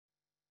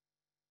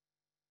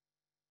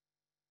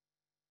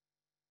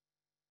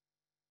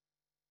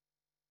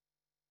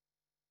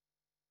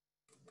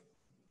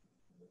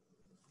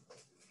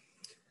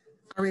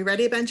Are we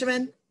ready,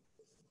 Benjamin?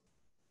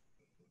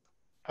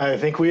 I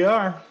think we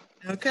are.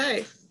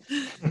 Okay.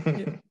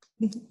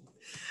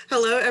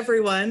 Hello,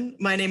 everyone.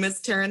 My name is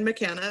Taryn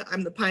McCanna.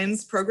 I'm the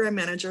Pines Program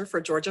Manager for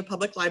Georgia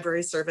Public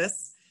Library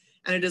Service,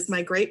 and it is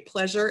my great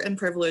pleasure and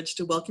privilege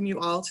to welcome you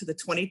all to the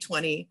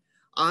 2020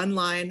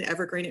 online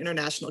Evergreen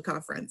International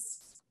Conference.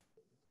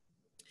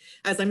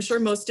 As I'm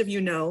sure most of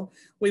you know,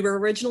 we were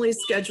originally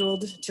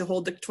scheduled to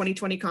hold the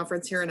 2020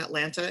 conference here in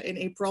Atlanta in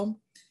April,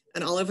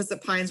 and all of us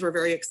at Pines were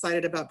very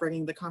excited about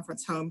bringing the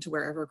conference home to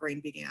where Evergreen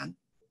began.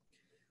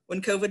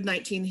 When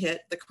COVID-19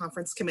 hit, the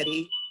conference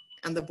committee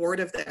and the board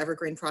of the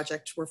Evergreen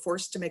project were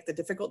forced to make the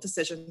difficult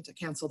decision to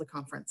cancel the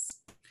conference.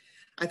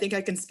 I think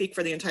I can speak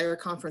for the entire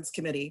conference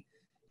committee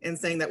in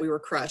saying that we were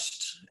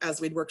crushed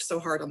as we'd worked so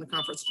hard on the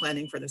conference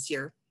planning for this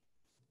year.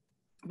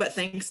 But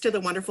thanks to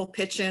the wonderful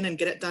pitch in and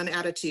get it done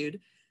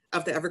attitude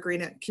of the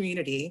Evergreen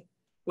community,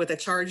 with a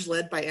charge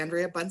led by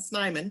Andrea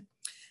Bunce-Nyman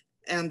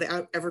and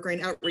the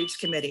Evergreen Outreach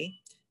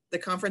Committee, the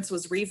conference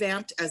was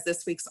revamped as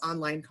this week's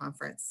online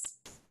conference.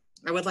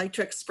 I would like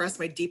to express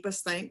my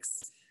deepest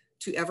thanks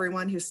to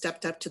everyone who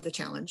stepped up to the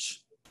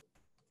challenge.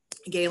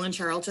 Galen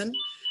Charlton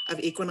of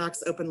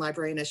Equinox Open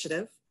Library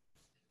Initiative,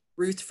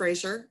 Ruth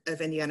Frazier of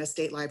Indiana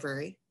State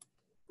Library,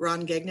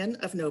 Ron Gagnon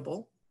of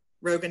Noble,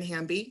 Rogan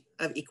Hamby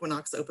of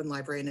Equinox Open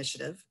Library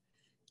Initiative,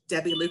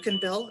 Debbie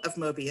Lukenbill of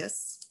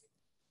Mobius,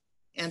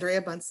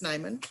 Andrea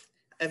Bunce-Nyman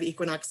of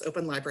Equinox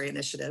Open Library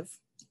Initiative,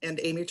 and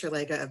Amy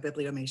Terlega of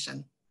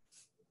Bibliomation.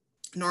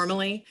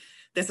 Normally,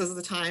 this is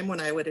the time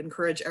when I would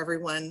encourage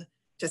everyone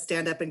to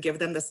stand up and give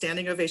them the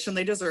standing ovation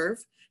they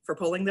deserve for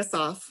pulling this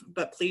off,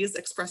 but please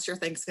express your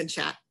thanks in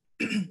chat.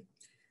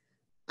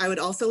 I would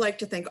also like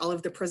to thank all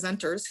of the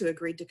presenters who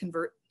agreed to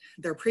convert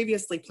their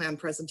previously planned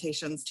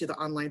presentations to the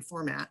online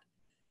format,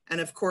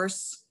 and of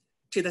course,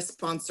 to the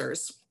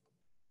sponsors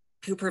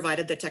who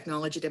provided the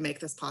technology to make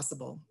this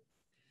possible.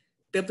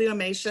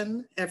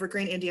 Bibliomation,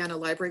 Evergreen Indiana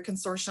Library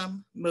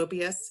Consortium,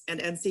 Mobius,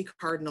 and NC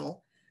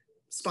Cardinal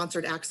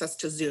sponsored access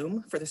to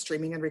Zoom for the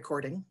streaming and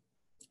recording,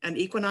 and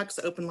Equinox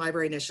Open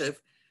Library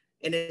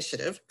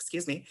Initiative,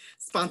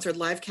 sponsored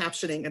live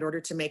captioning in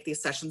order to make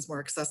these sessions more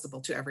accessible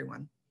to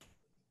everyone.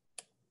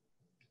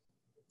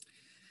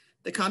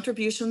 The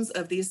contributions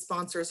of these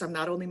sponsors have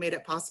not only made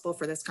it possible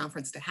for this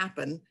conference to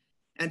happen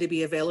and to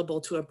be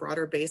available to a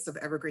broader base of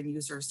Evergreen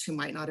users who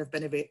might not have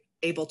been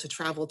able to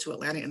travel to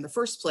Atlanta in the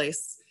first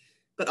place,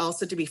 but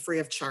also to be free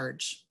of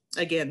charge.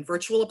 Again,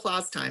 virtual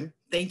applause time.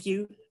 Thank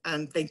you,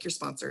 and thank your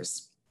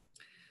sponsors.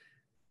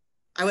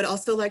 I would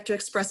also like to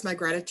express my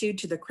gratitude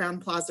to the Crown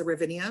Plaza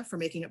Ravinia for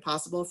making it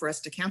possible for us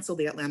to cancel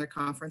the Atlanta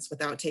conference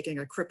without taking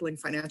a crippling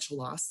financial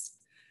loss,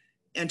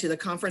 and to the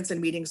conference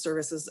and meeting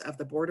services of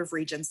the Board of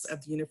Regents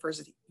of the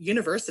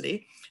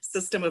University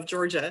System of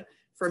Georgia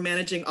for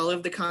managing all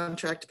of the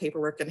contract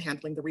paperwork and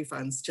handling the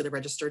refunds to the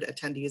registered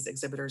attendees,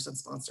 exhibitors, and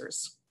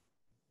sponsors.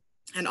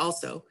 And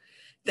also,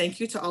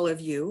 thank you to all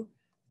of you,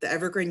 the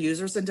Evergreen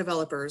users and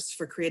developers,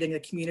 for creating a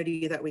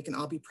community that we can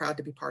all be proud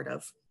to be part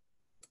of.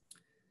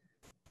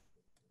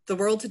 The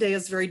world today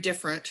is very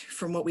different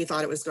from what we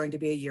thought it was going to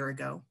be a year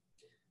ago.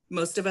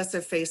 Most of us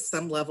have faced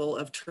some level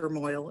of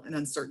turmoil and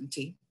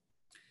uncertainty,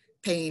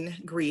 pain,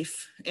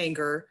 grief,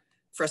 anger,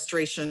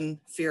 frustration,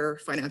 fear,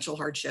 financial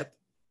hardship.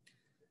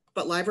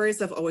 But libraries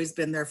have always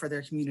been there for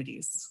their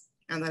communities,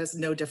 and that is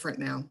no different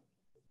now.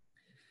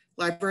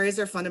 Libraries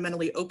are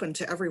fundamentally open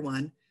to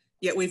everyone,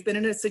 yet we've been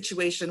in a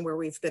situation where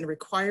we've been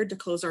required to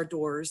close our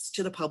doors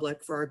to the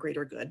public for our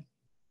greater good.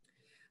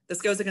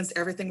 This goes against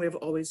everything we've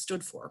always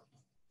stood for.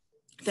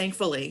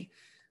 Thankfully,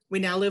 we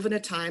now live in a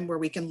time where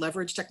we can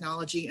leverage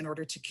technology in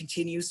order to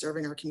continue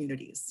serving our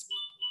communities.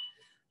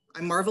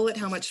 I marvel at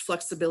how much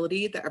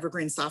flexibility the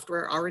Evergreen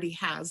software already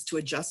has to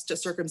adjust to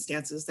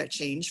circumstances that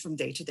change from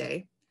day to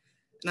day.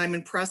 And I'm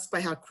impressed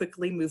by how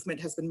quickly movement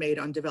has been made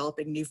on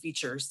developing new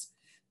features,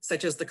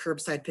 such as the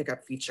curbside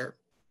pickup feature.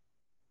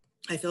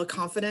 I feel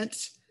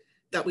confident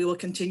that we will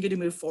continue to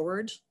move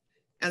forward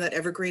and that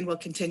Evergreen will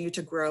continue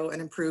to grow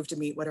and improve to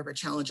meet whatever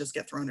challenges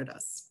get thrown at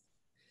us.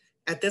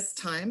 At this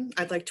time,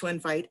 I'd like to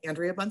invite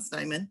Andrea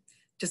Bunce-Nyman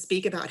to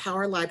speak about how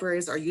our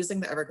libraries are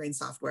using the Evergreen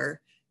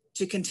software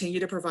to continue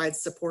to provide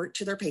support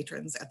to their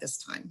patrons at this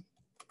time.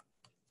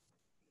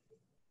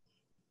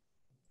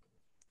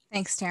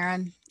 Thanks,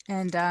 Taryn.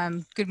 And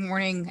good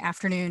morning,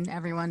 afternoon,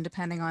 everyone,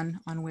 depending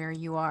on where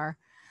you are.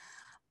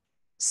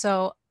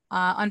 So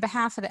on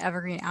behalf of the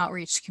Evergreen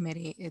Outreach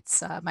Committee,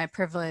 it's my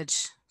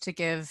privilege to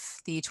give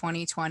the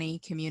 2020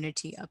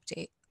 community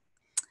update.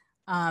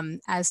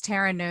 As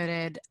Taryn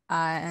noted,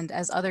 and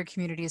as other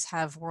communities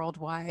have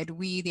worldwide,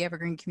 we, the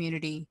Evergreen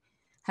community,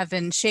 have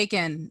been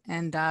shaken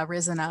and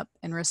risen up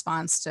in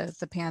response to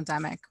the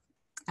pandemic.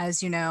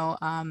 As you know,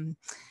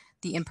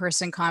 the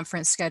in-person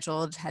conference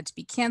scheduled had to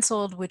be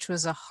canceled, which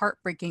was a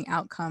heartbreaking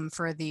outcome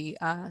for the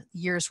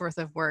year's worth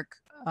of work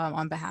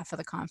on behalf of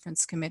the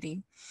conference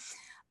committee.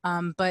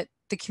 But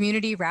the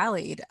community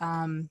rallied.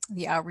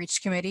 The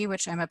outreach committee,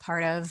 which I'm a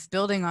part of,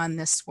 building on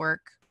this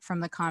work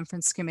from the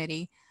conference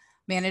committee,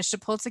 managed to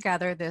pull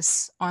together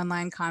this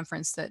online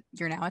conference that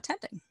you're now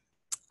attending.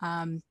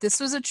 This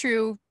was a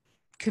true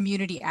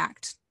community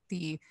act.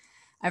 The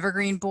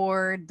Evergreen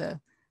board, the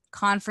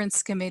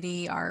conference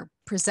committee, our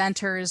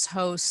presenters,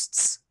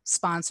 hosts,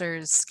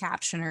 sponsors,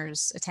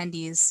 captioners,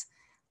 attendees,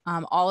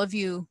 all of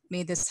you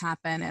made this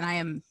happen. And I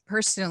am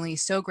personally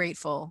so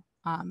grateful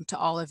to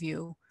all of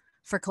you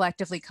for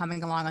collectively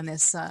coming along on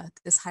this,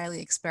 this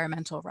highly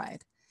experimental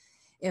ride.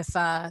 If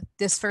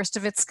this first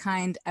of its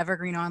kind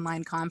Evergreen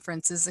Online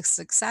Conference is a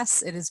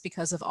success, it is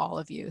because of all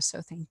of you,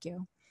 so thank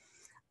you.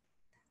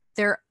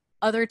 There are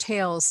other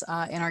tales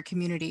in our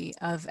community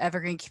of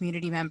Evergreen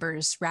community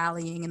members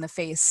rallying in the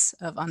face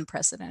of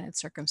unprecedented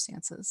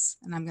circumstances,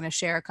 and I'm going to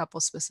share a couple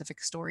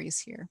specific stories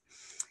here.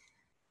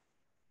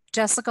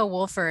 Jessica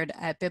Wolford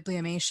at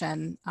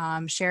Bibliomation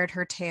shared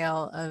her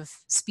tale of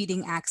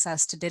speeding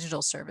access to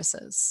digital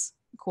services.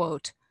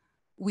 Quote,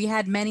 "We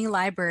had many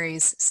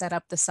libraries set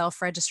up the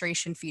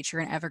self-registration feature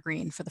in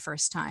Evergreen for the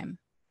first time.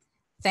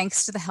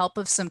 Thanks to the help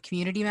of some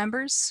community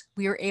members,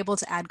 we were able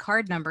to add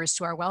card numbers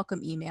to our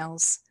welcome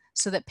emails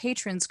so that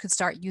patrons could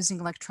start using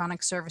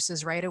electronic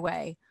services right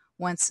away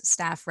once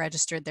staff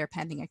registered their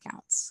pending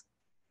accounts."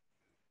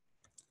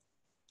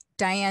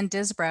 Diane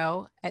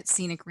Disbrow at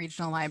Scenic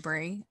Regional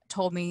Library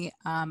told me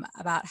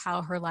about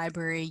how her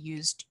library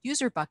used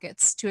user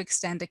buckets to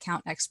extend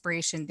account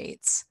expiration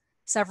dates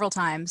several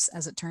times,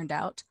 as it turned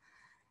out,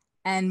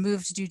 and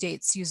moved due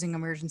dates using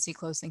emergency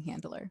closing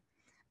handler.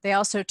 They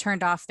also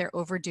turned off their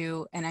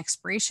overdue and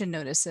expiration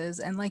notices,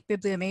 and like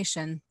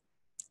Bibliomation,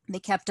 they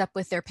kept up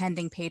with their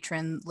pending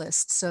patron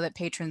list so that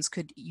patrons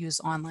could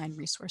use online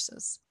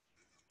resources.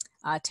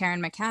 Taryn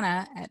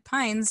McKenna at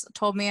Pines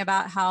told me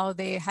about how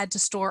they had to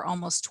store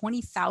almost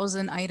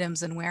 20,000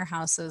 items in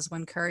warehouses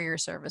when courier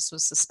service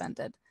was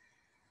suspended.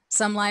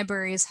 Some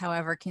libraries,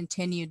 however,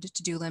 continued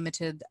to do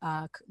limited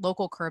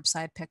local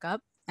curbside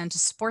pickup. And to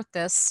support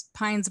this,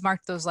 Pines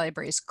marked those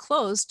libraries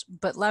closed,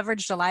 but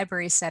leveraged a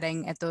library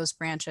setting at those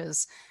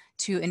branches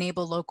to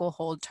enable local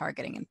hold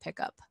targeting and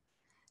pickup.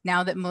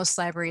 Now that most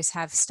libraries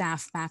have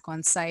staff back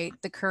on site,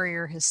 the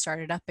courier has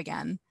started up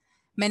again.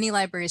 Many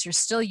libraries are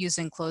still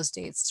using closed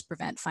dates to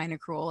prevent fine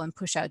accrual and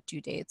push out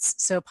due dates,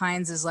 so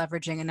Pines is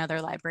leveraging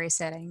another library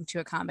setting to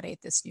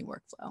accommodate this new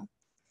workflow.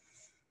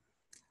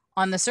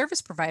 On the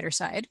service provider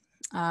side,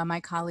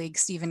 my colleague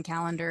Stephen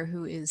Callender,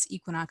 who is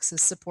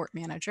Equinox's support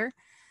manager,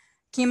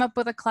 came up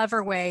with a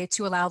clever way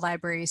to allow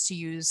libraries to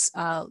use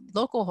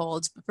local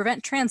holds but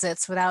prevent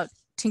transits without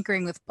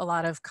tinkering with a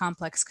lot of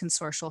complex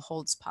consortial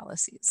holds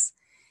policies.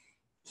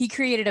 He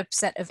created a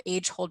set of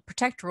age hold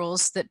protect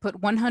rules that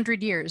put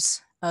 100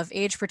 years of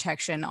age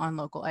protection on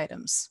local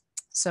items.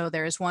 So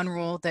there is one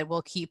rule that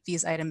will keep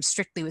these items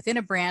strictly within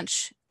a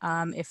branch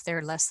if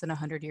they're less than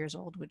 100 years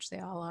old, which they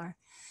all are.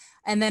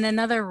 And then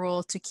another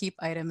rule to keep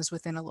items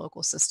within a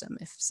local system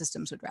if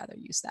systems would rather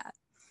use that.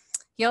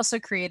 He also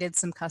created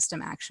some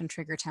custom action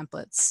trigger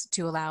templates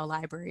to allow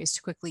libraries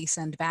to quickly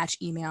send batch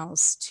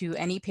emails to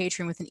any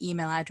patron with an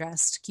email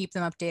address to keep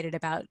them updated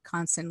about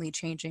constantly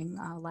changing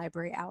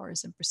library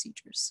hours and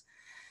procedures.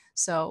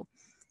 So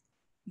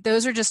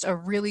those are just a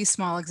really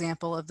small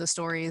example of the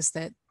stories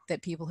that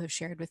people have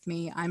shared with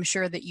me. I'm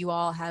sure that you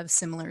all have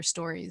similar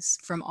stories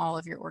from all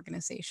of your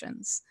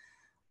organizations.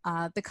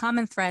 The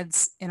common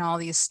threads in all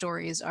these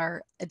stories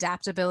are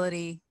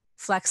adaptability,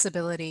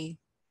 flexibility,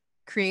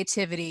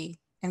 creativity,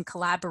 and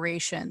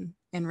collaboration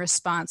in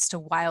response to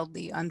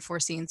wildly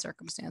unforeseen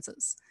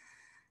circumstances.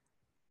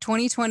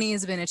 2020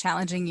 has been a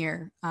challenging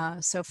year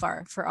so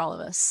far for all of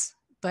us.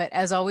 But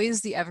as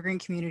always, the Evergreen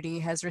community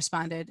has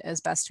responded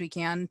as best we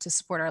can to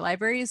support our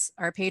libraries,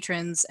 our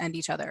patrons, and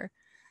each other.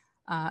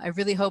 I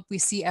really hope we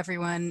see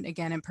everyone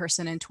again in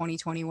person in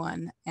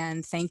 2021.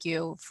 And thank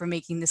you for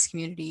making this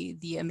community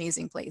the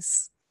amazing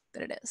place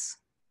that it is.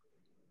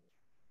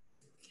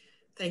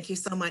 Thank you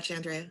so much,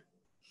 Andrea.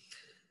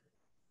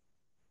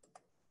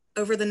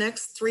 Over the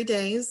next 3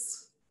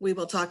 days, we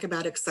will talk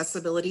about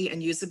accessibility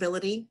and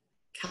usability,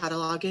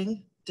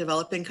 cataloging,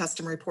 developing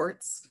custom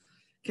reports,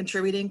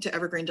 contributing to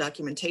Evergreen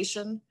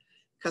documentation,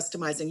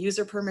 customizing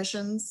user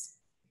permissions,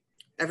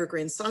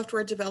 Evergreen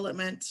software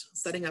development,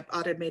 setting up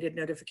automated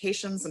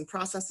notifications and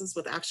processes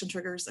with action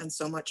triggers, and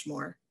so much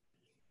more.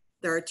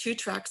 There are 2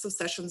 tracks of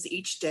sessions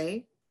each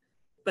day,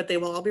 but they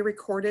will all be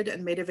recorded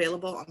and made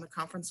available on the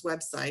conference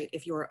website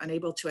if you are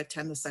unable to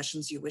attend the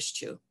sessions you wish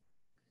to.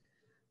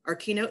 Our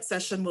keynote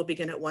session will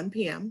begin at 1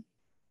 p.m.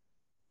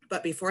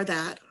 But before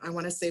that, I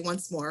want to say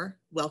once more,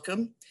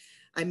 welcome.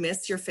 I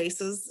miss your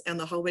faces and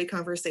the hallway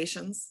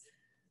conversations,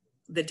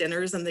 the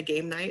dinners and the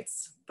game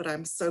nights, but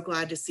I'm so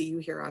glad to see you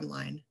here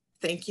online.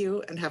 Thank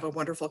you and have a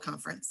wonderful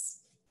conference.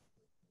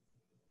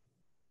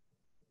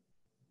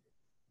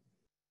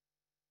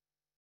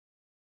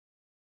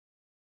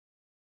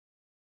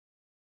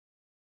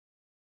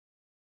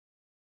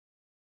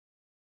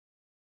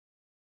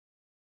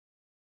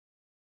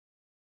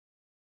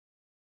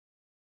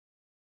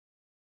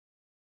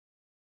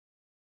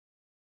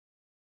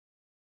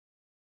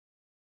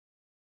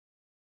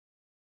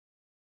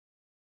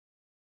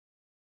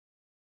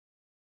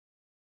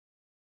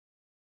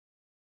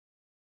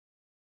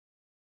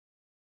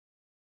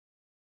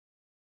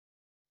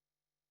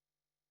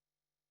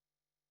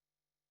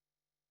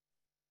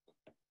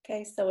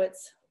 Okay, so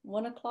it's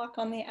 1 o'clock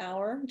on the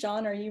hour.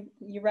 John, are you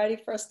ready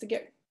for us to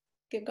get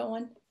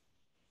going?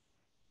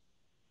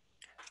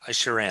 I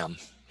sure am.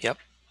 Yep.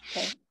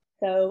 Okay,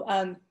 so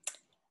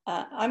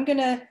I'm going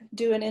to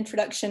do an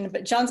introduction,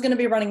 but John's going to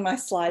be running my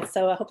slides,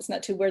 so I hope it's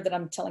not too weird that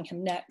I'm telling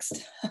him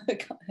next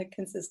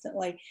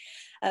consistently.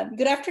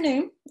 Good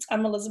afternoon.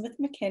 I'm Elizabeth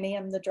McKinney.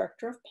 I'm the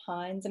Director of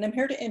Pines, and I'm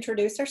here to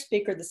introduce our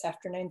speaker this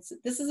afternoon. So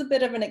this is a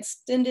bit of an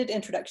extended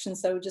introduction,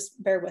 so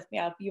just bear with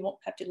me. You won't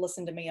have to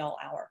listen to me all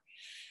hour.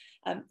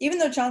 Even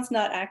though John's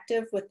not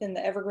active within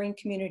the Evergreen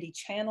community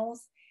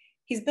channels,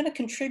 he's been a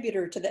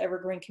contributor to the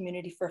Evergreen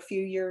community for a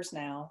few years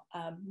now.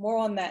 More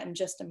on that in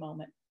just a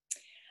moment.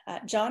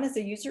 John is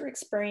a user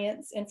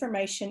experience,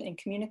 information, and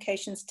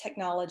communications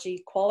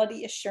technology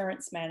quality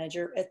assurance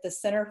manager at the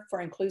Center for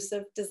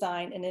Inclusive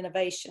Design and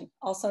Innovation,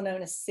 also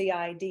known as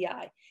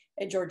CIDI,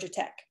 at Georgia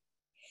Tech.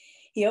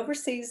 He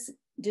oversees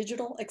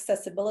digital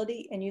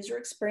accessibility and user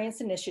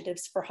experience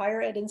initiatives for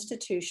higher ed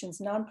institutions,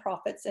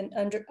 nonprofits, and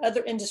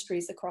other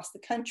industries across the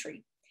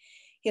country.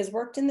 He has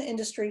worked in the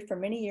industry for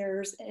many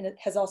years and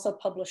has also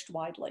published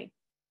widely.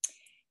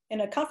 In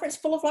a conference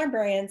full of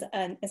librarians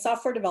and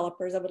software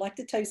developers, I would like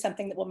to tell you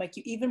something that will make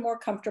you even more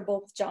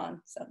comfortable with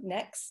John. So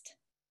next.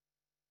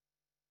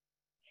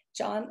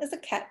 John is a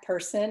cat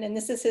person, and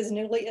this is his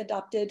newly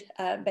adopted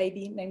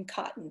baby named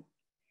Cotton.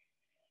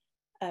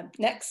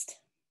 Next.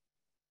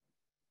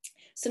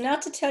 So now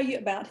to tell you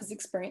about his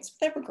experience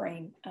with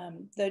Evergreen.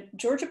 The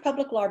Georgia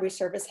Public Library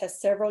Service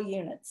has several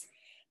units.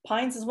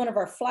 Pines is one of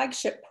our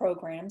flagship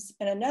programs,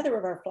 and another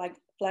of our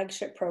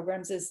flagship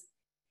programs is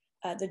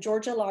the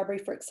Georgia Library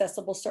for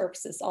Accessible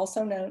Services,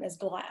 also known as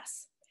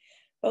GLASS.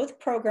 Both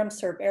programs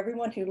serve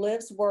everyone who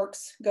lives,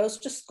 works, goes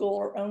to school,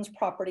 or owns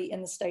property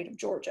in the state of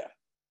Georgia.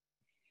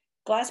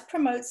 GLASS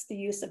promotes the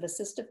use of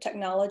assistive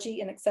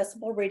technology and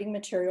accessible reading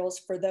materials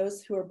for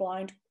those who are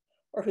blind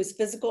or whose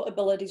physical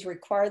abilities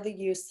require the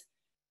use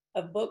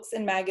of books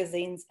and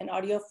magazines in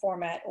audio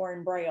format or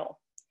in Braille.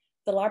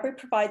 The library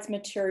provides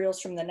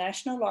materials from the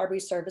National Library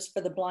Service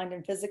for the Blind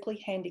and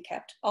Physically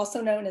Handicapped,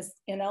 also known as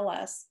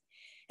NLS,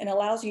 and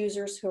allows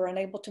users who are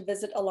unable to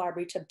visit a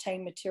library to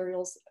obtain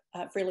materials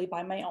freely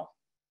by mail.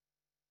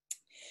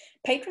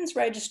 Patrons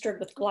registered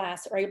with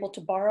GLASS are able to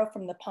borrow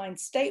from the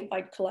Pines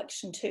statewide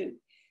collection too.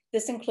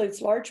 This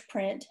includes large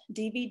print,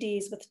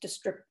 DVDs with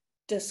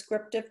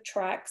descriptive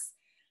tracks,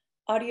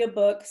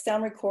 audiobook,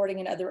 sound recording,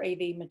 and other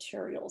AV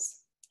materials.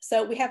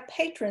 So we have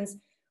patrons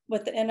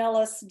with the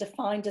NLS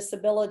defined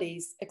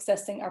disabilities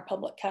accessing our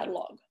public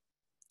catalog.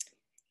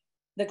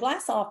 The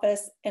GLASS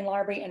office and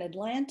library in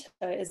Atlanta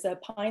is a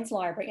Pines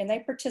library, and they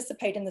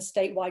participate in the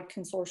statewide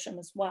consortium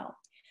as well.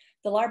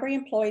 The library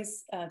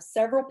employs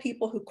several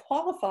people who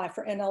qualify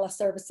for NLS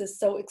services,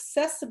 so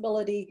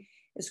accessibility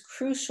is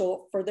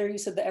crucial for their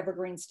use of the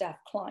Evergreen staff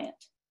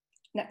client.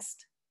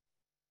 Next.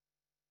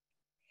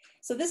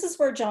 So this is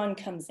where John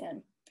comes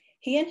in.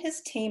 He and his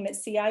team at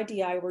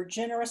CIDI were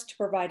generous to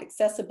provide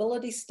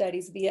accessibility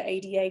studies via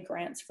ADA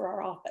grants for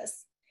our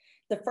office.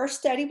 The first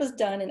study was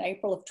done in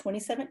April of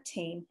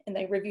 2017, and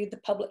they reviewed the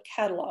public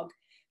catalog.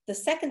 The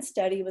second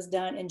study was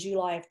done in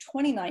July of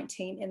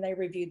 2019, and they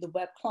reviewed the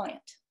web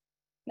client.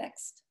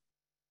 Next.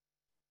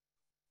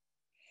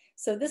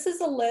 So this is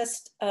a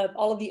list of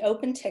all of the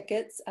open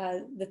tickets,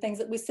 the things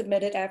that we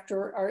submitted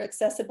after our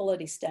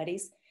accessibility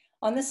studies.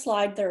 On this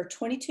slide, there are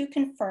 22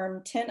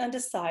 confirmed, 10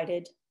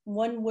 undecided,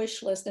 1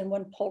 wish list, and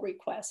 1 pull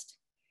request.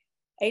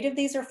 8 of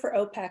these are for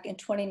OPAC and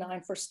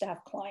 29 for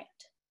staff client.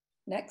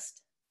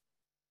 Next.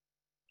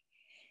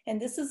 And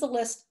this is a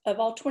list of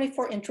all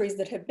 24 entries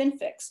that have been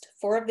fixed.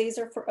 4 of these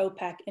are for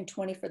OPAC and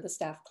 20 for the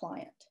staff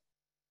client.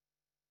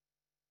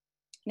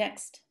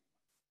 Next.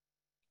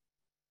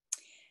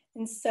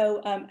 And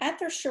so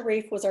Athar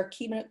Sharif was our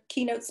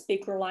keynote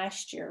speaker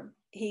last year.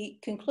 He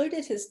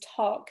concluded his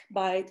talk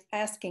by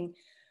asking,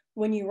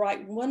 when you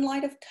write one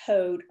line of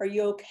code, are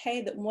you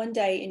okay that one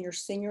day in your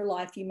senior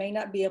life you may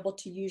not be able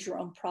to use your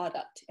own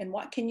product? And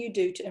what can you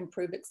do to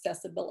improve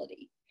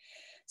accessibility?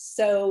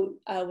 So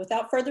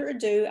without further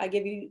ado, I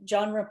give you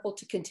John Rimple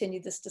to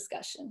continue this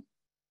discussion.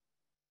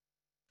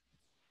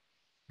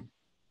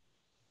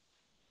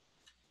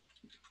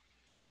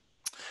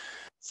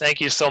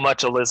 Thank you so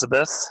much,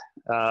 Elizabeth.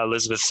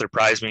 Elizabeth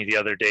surprised me the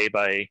other day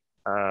by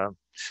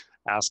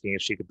asking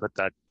if she could put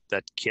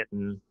that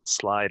kitten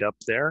slide up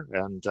there,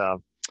 and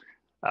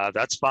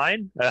that's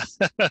fine.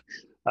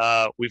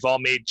 We've all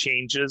made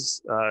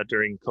changes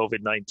during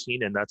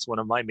COVID-19, and that's one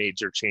of my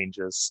major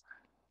changes.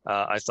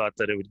 I thought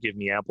that it would give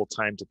me ample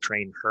time to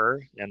train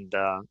her, and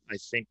I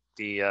think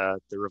the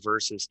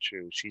reverse is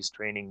true. She's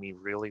training me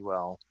really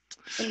well.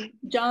 And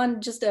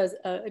John, just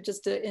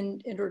to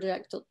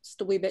interject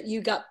just a wee bit, you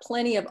got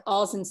plenty of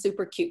awes and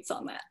super cutes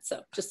on that.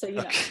 So just so you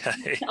know,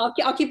 okay.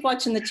 I'll keep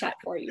watching the chat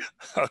for you.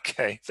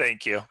 Okay,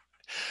 thank you.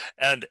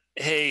 And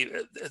hey,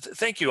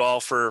 thank you all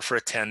for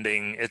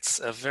attending. It's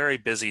a very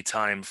busy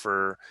time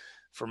for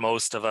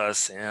most of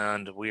us,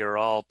 and we are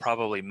all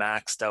probably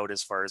maxed out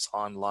as far as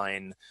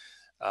online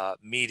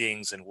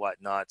meetings and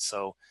whatnot.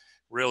 So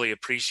really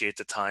appreciate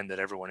the time that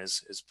everyone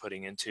is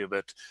putting into.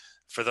 But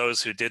for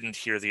those who didn't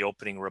hear the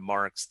opening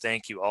remarks,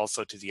 thank you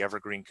also to the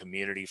Evergreen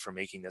community for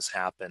making this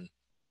happen.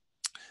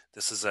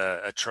 This is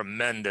a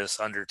tremendous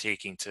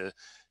undertaking to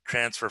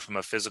transfer from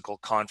a physical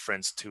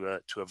conference to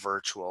a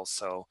virtual.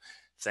 So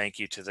thank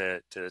you to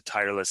the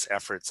tireless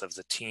efforts of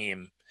the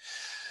team.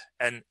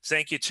 And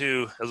thank you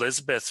to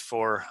Elizabeth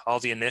for all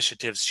the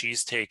initiatives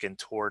she's taken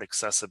toward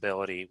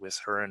accessibility with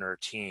her and her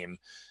team.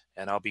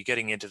 And I'll be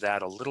getting into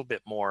that a little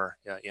bit more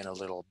in a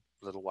little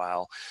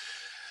while.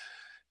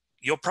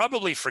 You'll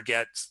probably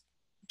forget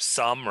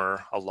some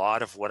or a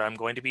lot of what I'm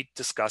going to be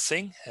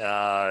discussing,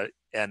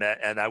 and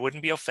I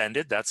wouldn't be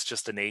offended. That's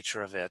just the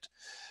nature of it.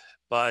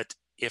 But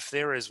if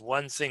there is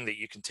one thing that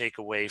you can take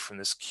away from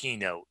this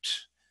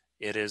keynote,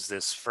 it is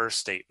this first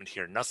statement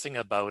here: nothing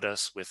about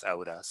us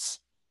without us.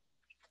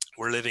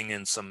 We're living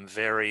in some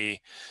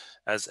very,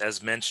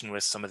 as mentioned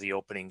with some of the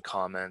opening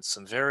comments,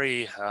 some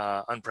very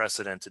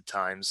unprecedented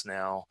times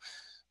now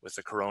with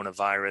the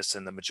coronavirus,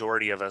 and the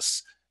majority of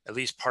us at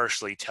least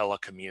partially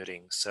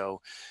telecommuting.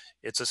 So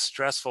it's a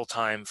stressful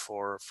time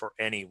for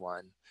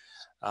anyone.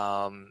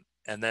 And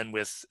then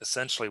with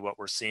essentially what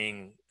we're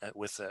seeing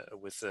with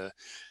the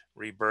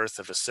rebirth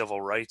of a civil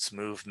rights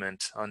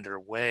movement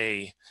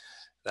underway,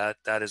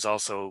 that is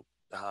also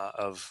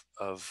of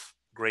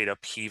great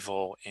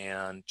upheaval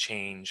and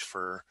change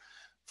for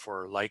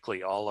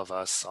likely all of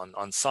us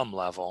on some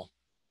level.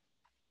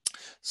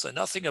 So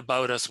nothing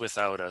about us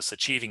without us,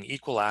 achieving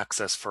equal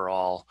access for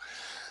all.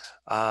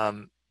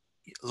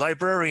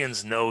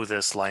 Librarians know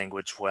this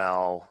language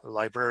well.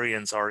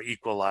 Librarians are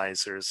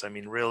equalizers. I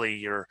mean, really,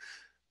 you're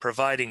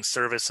providing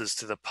services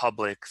to the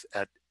public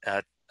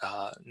at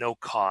no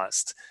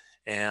cost,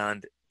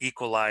 and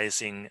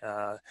equalizing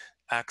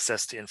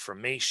access to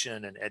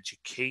information and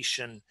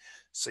education.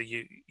 So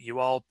you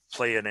all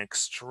play an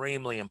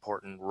extremely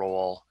important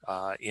role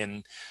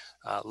in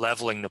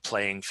leveling the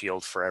playing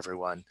field for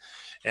everyone.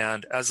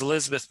 And as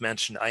Elizabeth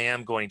mentioned, I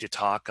am going to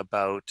talk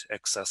about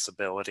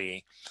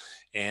accessibility.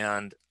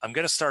 And I'm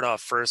going to start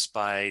off first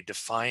by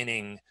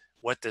defining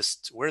where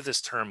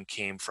this term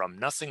came from: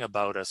 nothing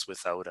about us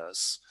without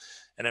us.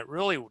 And it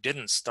really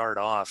didn't start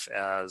off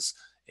as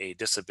a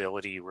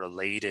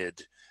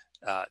disability-related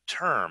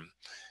term.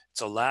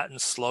 It's a Latin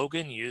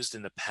slogan used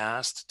in the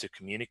past to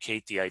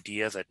communicate the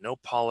idea that no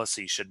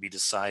policy should be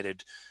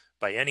decided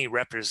by any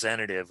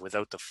representative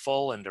without the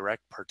full and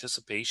direct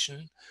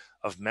participation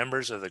of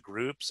members of the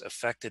groups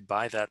affected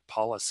by that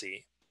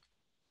policy.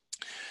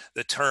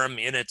 The term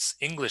in its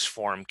English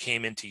form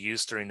came into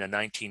use during the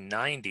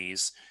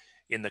 1990s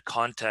in the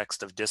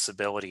context of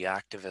disability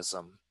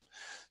activism.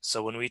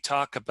 So when we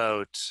talk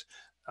about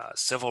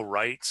civil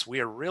rights,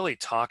 we are really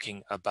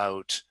talking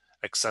about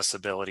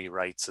accessibility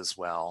rights as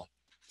well.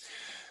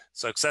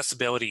 So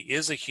accessibility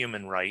is a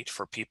human right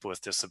for people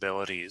with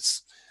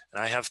disabilities.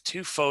 And I have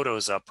two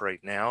photos up right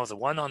now. The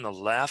one on the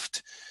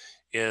left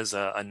is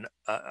are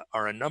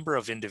a number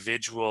of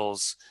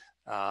individuals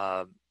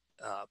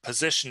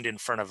positioned in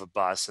front of a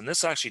bus. And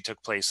this actually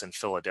took place in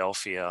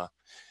Philadelphia.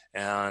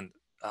 And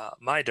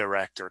my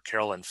director,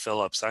 Carolyn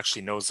Phillips,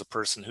 actually knows the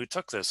person who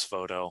took this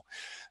photo.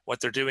 What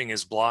they're doing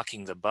is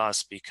blocking the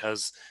bus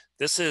because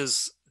this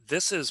is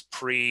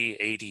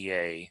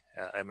pre-ADA,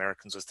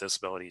 Americans with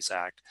Disabilities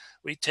Act.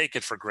 We take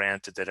it for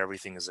granted that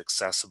everything is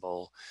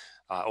accessible,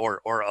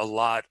 or a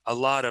lot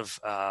of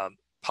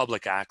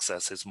public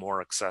access is more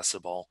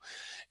accessible.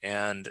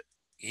 And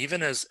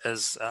even as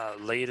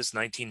late as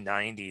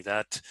 1990,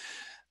 that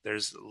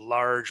there's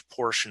large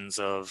portions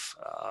of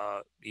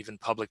even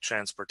public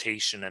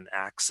transportation and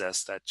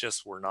access that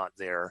just were not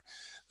there.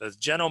 The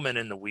gentleman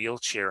in the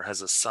wheelchair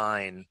has a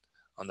sign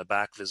on the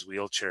back of his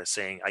wheelchair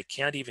saying, "I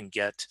can't even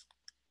get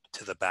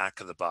to the back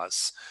of the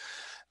bus."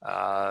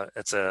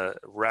 It's a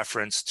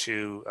reference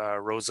to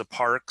Rosa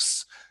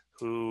Parks,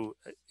 who,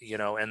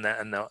 and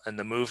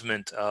the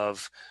movement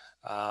of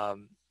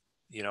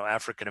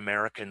African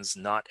Americans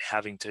not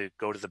having to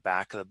go to the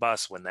back of the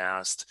bus when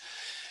asked.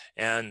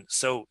 And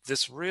so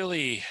this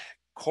really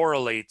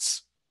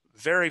correlates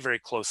very, very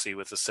closely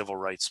with the civil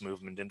rights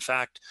movement. In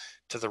fact,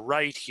 to the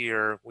right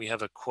here, we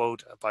have a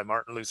quote by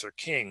Martin Luther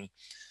King: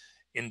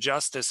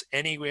 "Injustice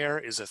anywhere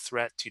is a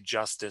threat to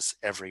justice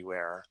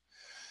everywhere."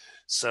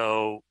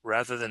 So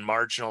rather than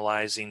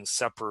marginalizing,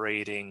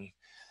 separating,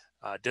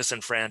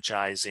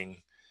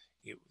 disenfranchising,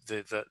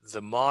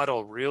 the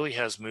model really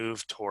has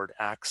moved toward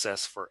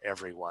access for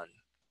everyone.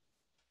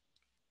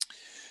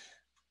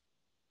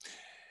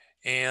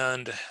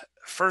 And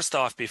first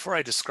off, before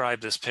I describe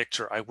this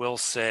picture, I will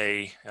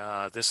say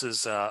this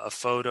is a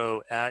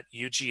photo at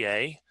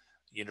UGA,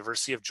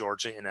 University of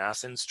Georgia in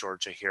Athens,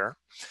 Georgia here.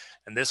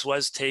 And this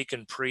was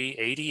taken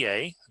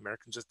pre-ADA,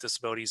 Americans with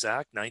Disabilities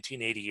Act,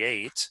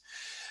 1988.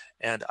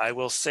 And I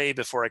will say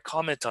before I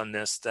comment on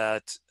this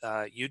that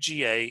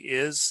UGA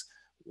is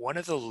one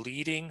of the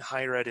leading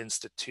higher ed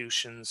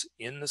institutions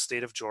in the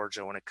state of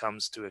Georgia when it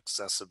comes to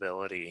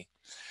accessibility.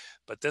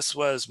 But this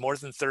was more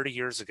than 30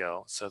 years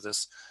ago. So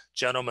this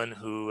gentleman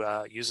who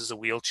uses a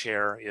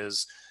wheelchair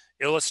is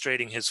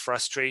illustrating his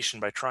frustration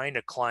by trying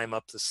to climb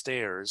up the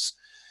stairs.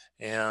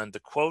 And the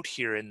quote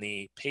here in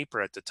the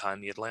paper at the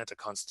time, the Atlanta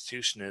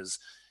Constitution, is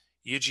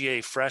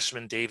UGA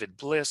freshman David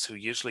Bliss, who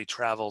usually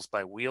travels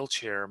by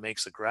wheelchair,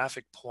 makes a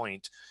graphic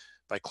point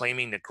by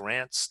claiming the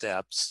grant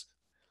steps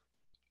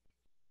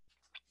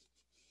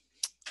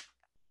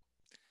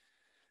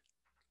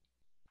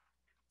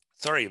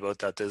sorry about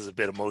that, this is a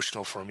bit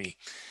emotional for me,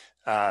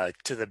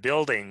 to the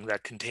building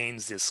that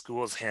contains the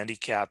school's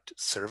handicapped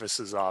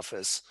services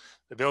office.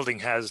 The building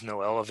has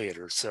no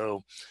elevator.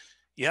 So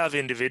you have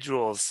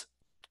individuals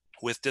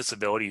with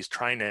disabilities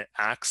trying to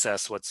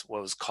access what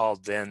was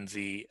called then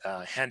the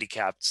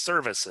handicapped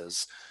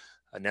services.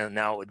 And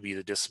now it would be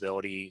the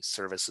disability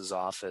services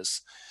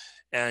office.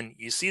 And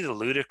you see the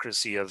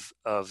ludicrousy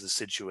of the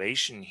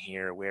situation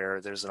here,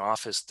 where there's an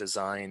office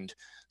designed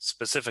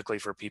specifically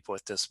for people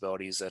with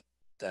disabilities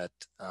that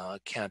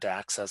can't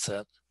access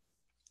it.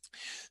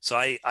 So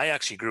I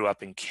actually grew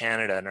up in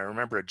Canada, and I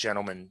remember a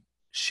gentleman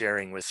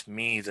sharing with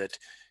me that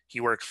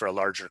he worked for a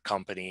larger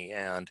company,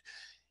 and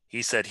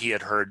he said he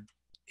had heard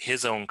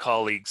his own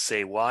colleagues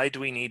say, why do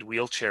we need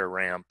wheelchair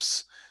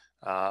ramps?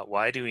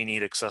 Why do we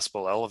need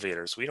accessible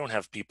elevators? We don't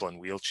have people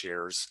in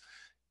wheelchairs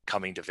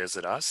coming to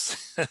visit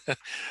us.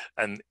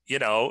 And, you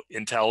know,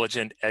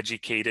 intelligent,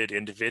 educated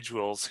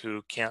individuals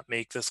who can't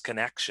make this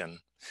connection.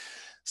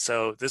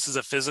 So this is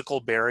a physical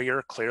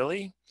barrier,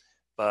 clearly,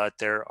 but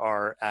there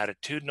are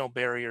attitudinal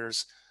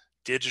barriers,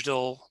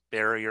 digital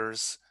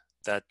barriers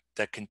that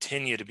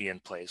continue to be in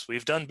place.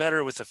 We've done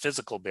better with the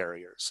physical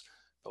barriers,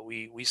 but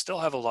we still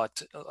have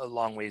a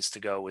long ways to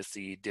go with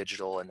the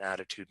digital and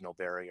attitudinal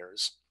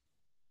barriers.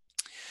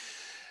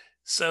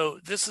 So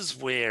this is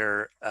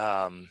where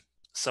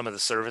some of the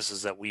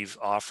services that we've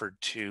offered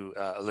to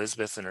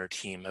Elizabeth and her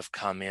team have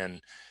come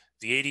in.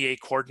 The ADA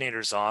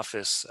Coordinator's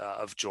Office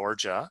of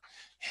Georgia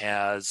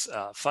has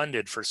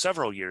funded for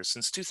several years,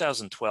 since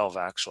 2012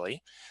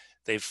 actually,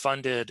 they've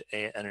funded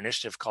an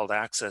initiative called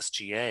Access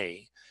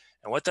GA.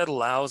 And what that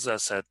allows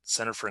us at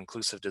Center for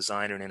Inclusive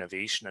Design and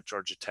Innovation at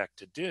Georgia Tech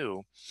to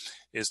do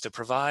is to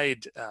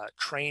provide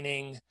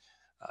training,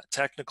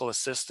 technical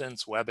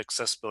assistance, web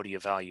accessibility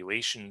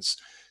evaluations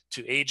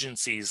to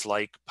agencies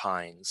like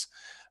Pines,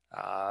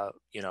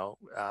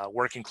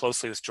 working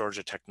closely with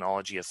Georgia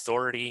Technology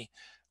Authority,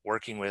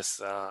 working with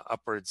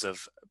upwards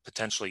of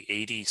potentially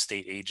 80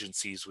 state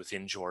agencies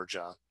within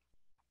Georgia.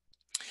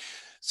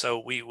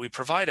 So we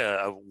provide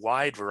a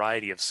wide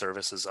variety of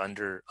services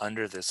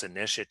under this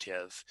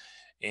initiative.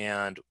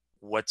 And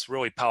what's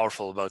really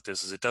powerful about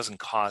this is it doesn't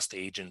cost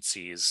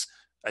agencies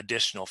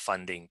additional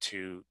funding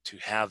to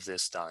have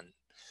this done.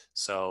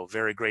 So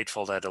very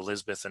grateful that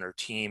Elizabeth and her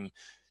team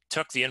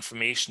took the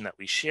information that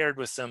we shared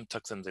with them,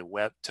 took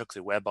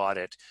the web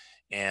audit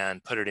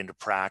and put it into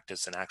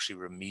practice and actually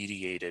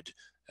remediated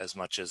as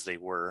much as they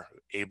were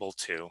able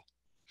to.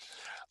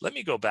 Let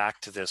me go back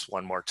to this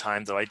one more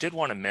time, though. I did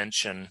want to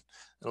mention,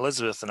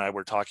 Elizabeth and I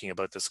were talking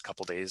about this a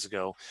couple days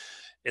ago.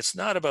 It's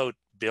not about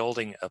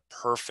building a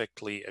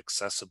perfectly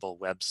accessible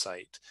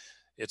website.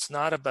 It's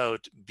not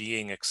about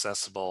being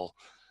accessible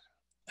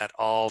at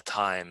all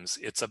times.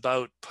 It's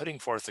about putting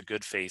forth a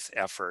good faith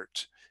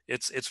effort.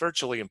 It's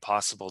virtually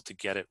impossible to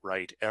get it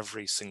right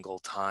every single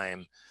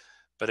time,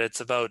 but it's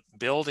about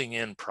building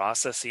in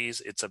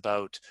processes. It's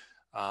about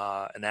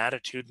an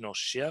attitudinal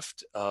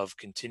shift of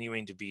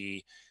continuing to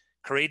be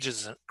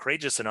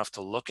courageous enough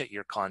to look at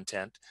your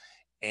content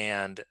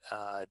and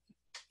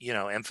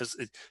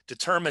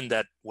determine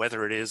that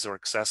whether it is or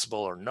accessible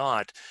or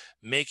not,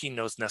 making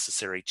those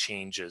necessary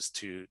changes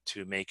to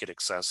make it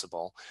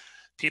accessible.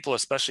 People,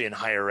 especially in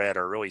higher ed,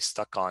 are really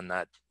stuck on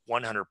that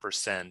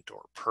 100%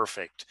 or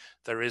perfect.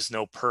 There is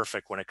no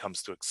perfect when it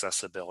comes to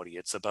accessibility.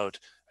 It's about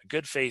a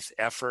good faith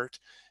effort.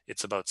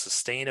 It's about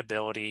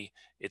sustainability.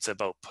 It's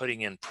about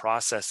putting in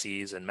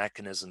processes and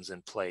mechanisms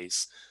in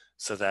place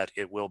so that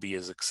it will be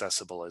as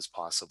accessible as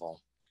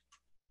possible.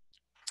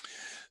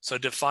 So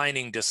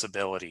defining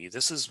disability.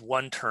 This is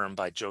one term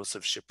by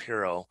Joseph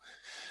Shapiro.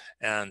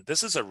 And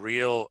this is a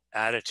real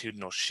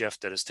attitudinal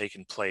shift that has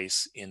taken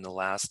place in the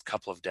last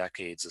couple of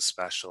decades,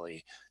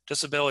 especially.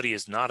 Disability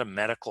is not a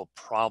medical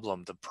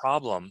problem. The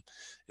problem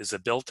is the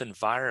built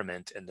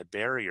environment and the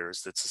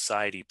barriers that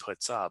society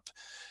puts up.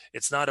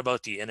 It's not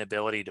about the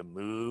inability to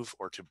move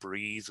or to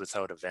breathe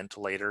without a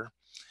ventilator.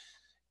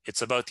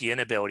 It's about the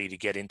inability to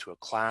get into a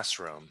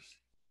classroom.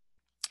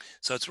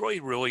 So it's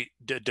really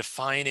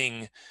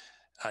defining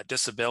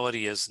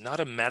disability is not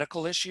a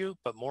medical issue,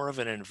 but more of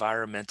an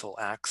environmental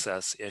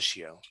access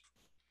issue.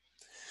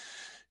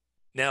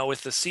 Now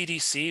with the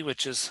CDC,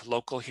 which is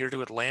local here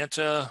to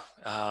Atlanta,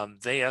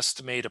 they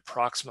estimate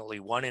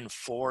approximately 1 in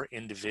 4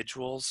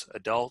 individuals,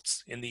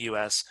 adults in the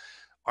US,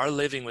 are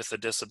living with a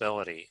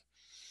disability.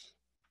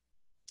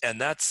 And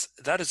that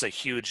is a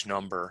huge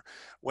number.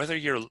 Whether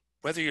you're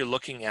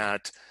looking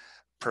at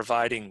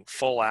providing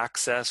full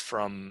access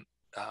from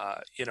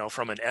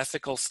an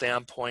ethical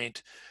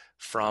standpoint,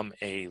 from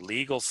a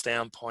legal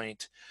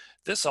standpoint,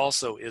 this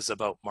also is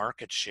about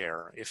market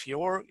share. If you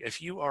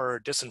are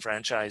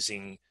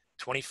disenfranchising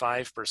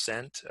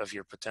 25% of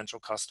your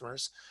potential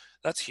customers,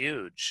 that's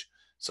huge.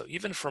 So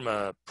even from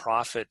a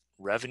profit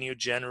revenue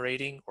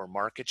generating or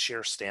market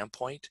share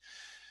standpoint,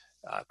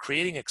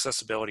 creating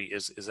accessibility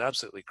is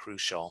absolutely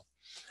crucial.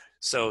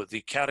 So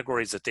the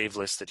categories that they've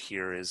listed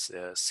here is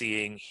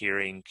seeing,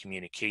 hearing,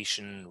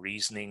 communication,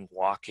 reasoning,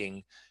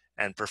 walking,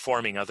 and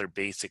performing other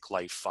basic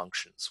life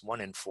functions, 1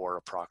 in 4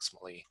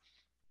 approximately.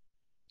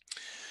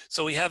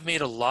 So we have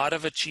made a lot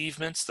of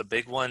achievements. The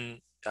big one,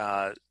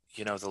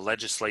 the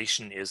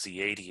legislation is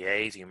the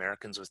ADA, the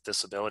Americans with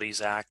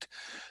Disabilities Act.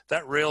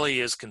 That really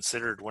is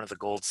considered one of the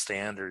gold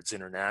standards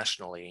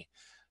internationally.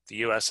 The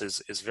US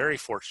is very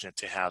fortunate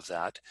to have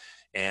that,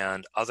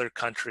 and other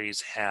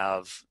countries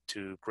have,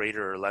 to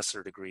greater or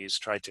lesser degrees,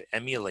 tried to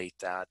emulate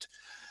that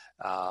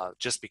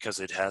just because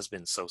it has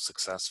been so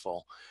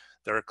successful.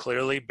 There are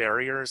clearly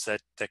barriers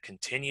that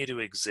continue to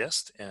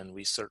exist, and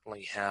we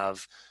certainly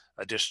have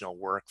additional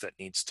work that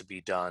needs to be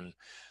done,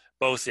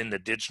 both in the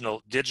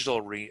digital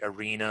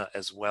arena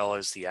as well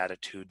as the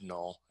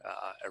attitudinal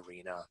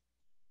arena.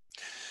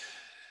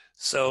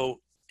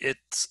 So it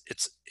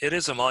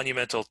is a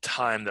monumental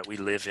time that we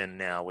live in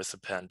now, with the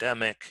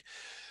pandemic,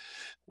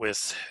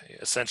 with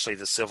essentially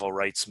the civil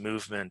rights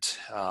movement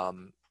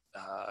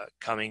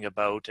coming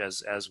about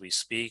as we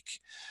speak.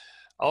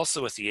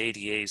 Also with the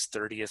ADA's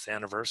 30th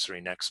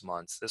anniversary next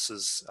month. This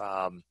is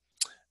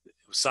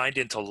signed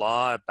into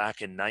law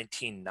back in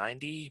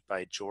 1990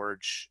 by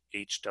George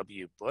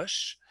H.W.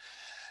 Bush.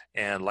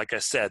 And like I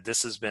said,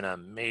 this has been a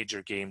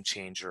major game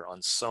changer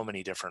on so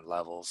many different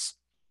levels.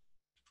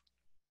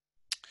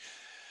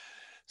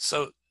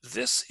 So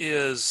this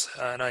is,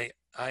 and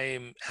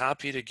I'm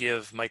happy to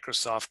give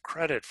Microsoft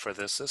credit for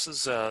this. This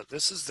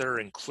is their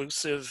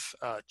inclusive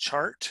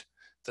chart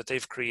that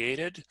they've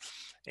created,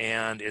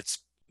 and it's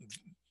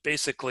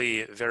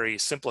basically very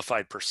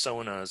simplified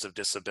personas of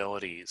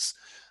disabilities.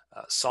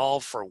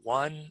 Solve for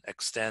one,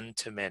 extend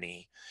to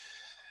many.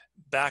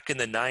 Back in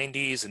the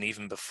 90s and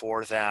even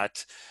before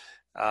that,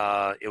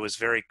 it was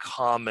very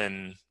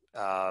common,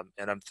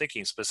 and I'm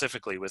thinking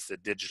specifically with the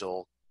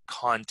digital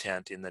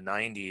content in the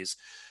 90s,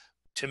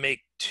 to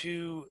make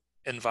 2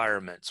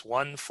 environments,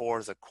 one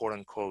for the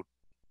quote-unquote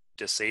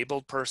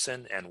disabled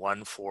person and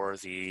one for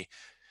the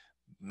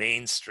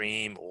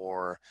mainstream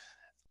or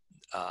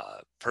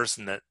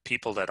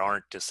people that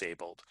aren't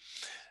disabled.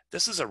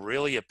 This is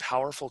a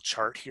powerful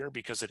chart here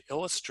because it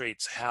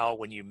illustrates how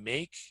when you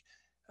make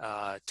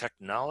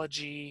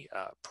technology,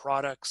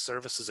 products,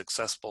 services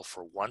accessible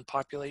for one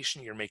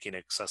population, you're making it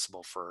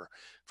accessible for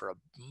a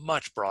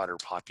much broader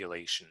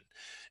population.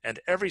 And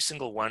every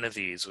single one of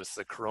these, with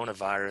the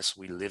coronavirus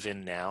we live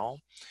in now,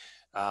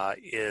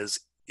 is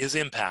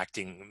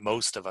impacting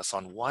most of us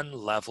on one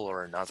level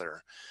or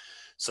another.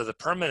 So the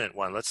permanent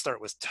one, let's start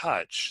with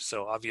touch.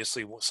 So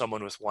obviously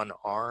someone with one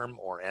arm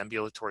or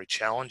ambulatory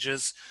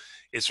challenges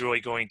is really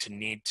going to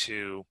need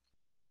to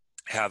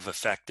have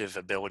effective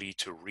ability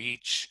to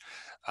reach,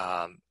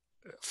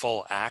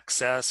 full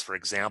access. For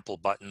example,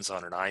 buttons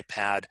on an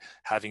iPad,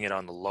 having it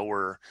on the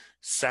lower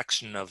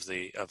section of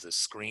the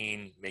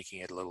screen,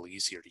 making it a little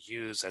easier to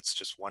use. That's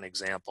just one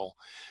example.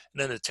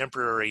 And then the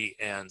temporary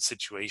and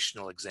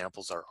situational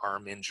examples are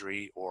arm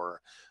injury,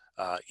 or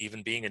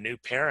even being a new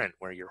parent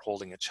where you're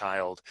holding a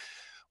child.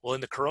 Well,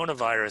 in the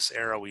coronavirus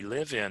era we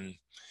live in,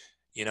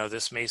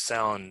 this may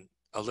sound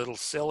a little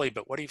silly,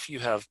 but what if you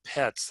have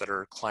pets that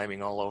are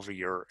climbing all over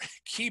your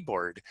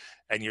keyboard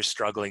and you're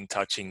struggling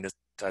touching the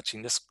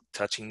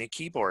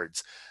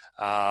keyboards?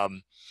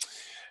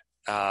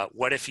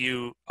 What if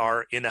you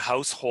are in a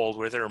household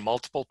where there are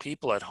multiple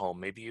people at home?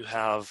 Maybe you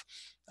have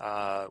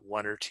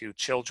 1 or 2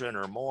 children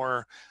or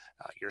more.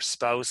 Your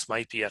spouse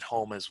might be at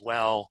home as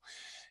well,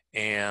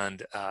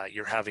 and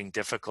you're having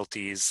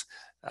difficulties,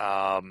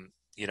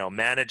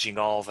 managing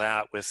all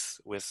that with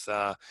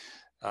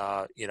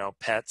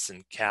pets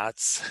and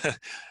cats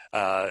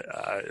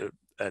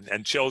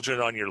and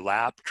children on your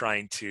lap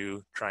trying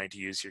to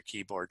use your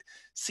keyboard.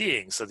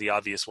 Seeing, so the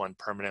obvious one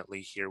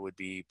permanently here would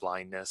be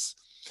blindness.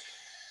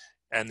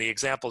 And the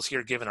examples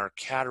here given are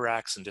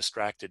cataracts and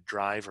distracted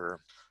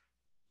driver.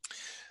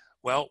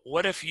 Well,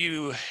 what if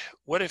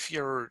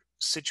your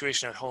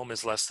situation at home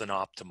is less than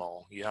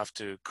optimal? You have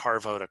to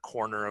carve out a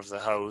corner of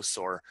the house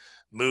or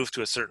move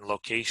to a certain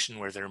location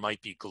where there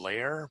might be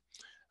glare.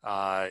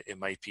 It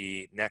might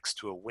be next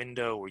to a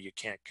window where you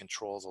can't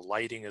control the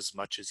lighting as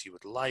much as you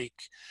would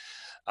like.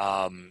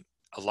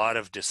 A lot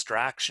of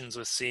distractions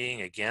with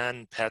seeing,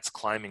 again, pets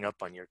climbing up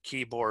on your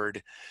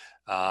keyboard,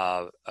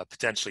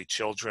 potentially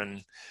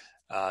children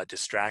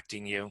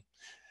distracting you.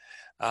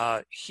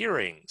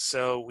 Hearing,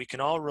 so we can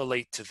all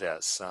relate to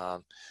this.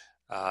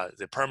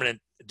 The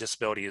permanent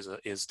disability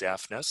is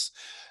deafness,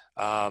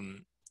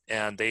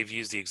 and they've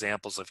used the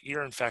examples of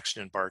ear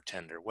infection and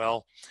bartender.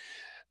 Well,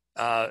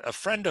 a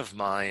friend of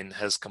mine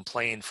has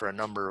complained for a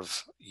number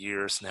of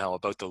years now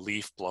about the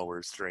leaf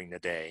blowers during the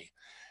day.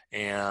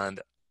 And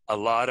a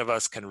lot of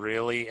us can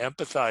really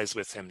empathize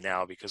with him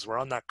now because we're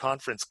on that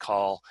conference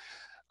call.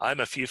 I'm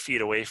a few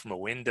feet away from a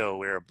window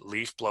where a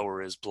leaf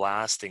blower is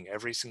blasting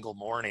every single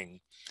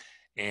morning.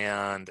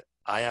 And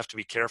I have to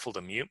be careful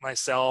to mute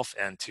myself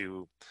and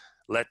to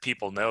let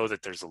people know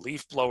that there's a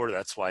leaf blower.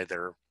 That's why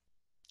their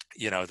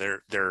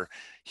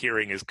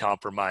hearing is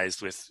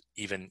compromised with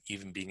even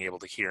being able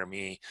to hear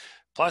me.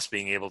 Plus,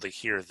 being able to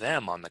hear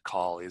them on the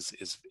call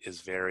is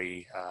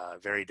very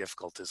very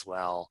difficult as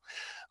well.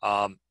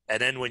 And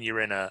then when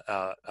you're in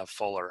a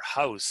fuller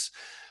house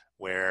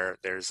where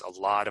there's a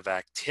lot of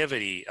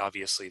activity,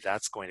 obviously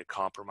that's going to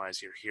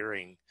compromise your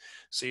hearing.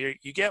 So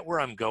you get where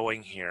I'm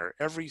going here.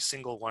 Every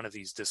single one of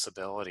these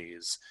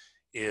disabilities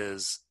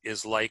is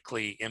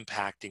likely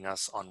impacting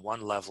us on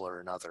one level or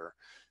another.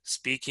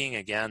 Speaking,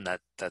 again,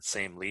 that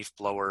same leaf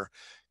blower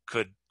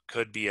could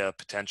be a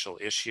potential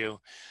issue.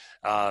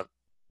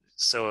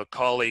 So a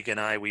colleague and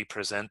I, we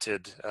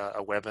presented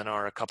a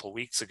webinar a couple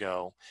weeks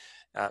ago.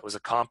 It was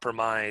a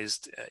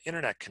compromised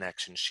internet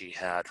connection she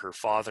had. Her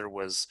father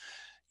was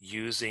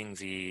using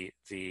the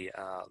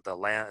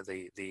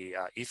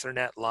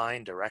Ethernet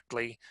line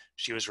directly.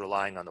 She was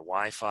relying on the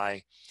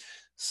Wi-Fi.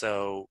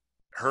 So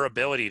her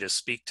ability to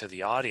speak to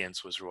the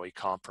audience was really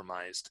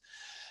compromised.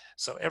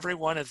 So every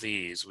one of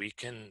these we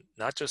can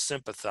not just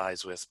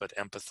sympathize with, but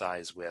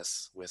empathize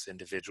with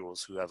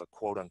individuals who have a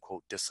quote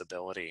unquote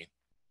disability.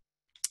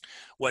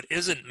 What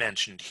isn't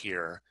mentioned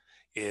here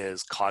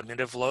is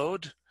cognitive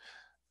load,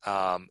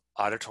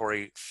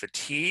 auditory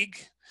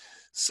fatigue.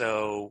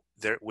 So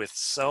with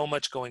so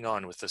much going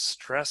on, with the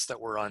stress that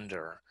we're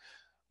under,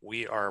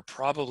 we are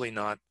probably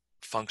not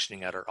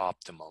functioning at our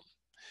optimum.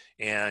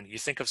 And you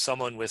think of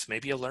someone with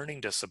maybe a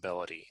learning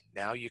disability.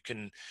 Now you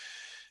can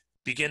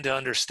begin to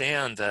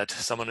understand that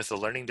someone with a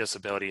learning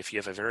disability, if you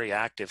have a very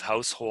active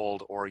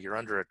household or you're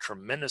under a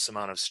tremendous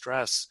amount of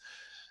stress,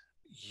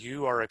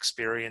 you are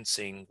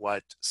experiencing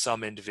what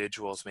some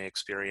individuals may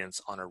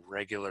experience on a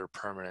regular,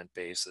 permanent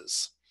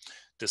basis.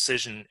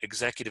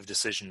 Executive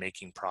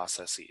decision-making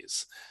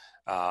processes,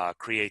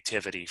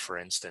 creativity, for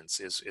instance,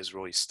 is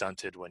really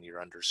stunted when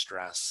you're under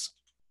stress.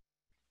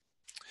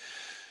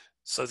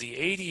 So the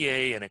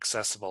ADA and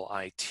accessible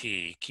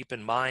IT, keep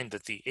in mind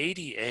that the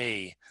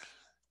ADA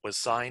was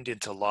signed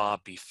into law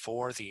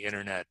before the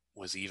internet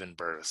was even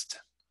birthed.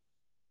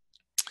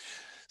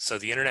 So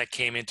the internet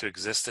came into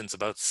existence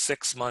about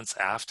 6 months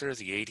after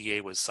the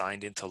ADA was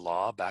signed into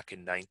law back in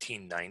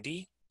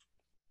 1990.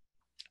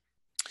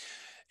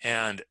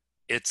 And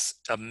it's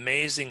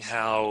amazing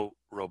how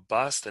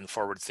robust and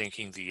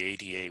forward-thinking the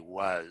ADA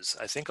was.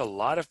 I think a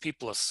lot of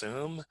people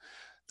assume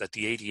that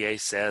the ADA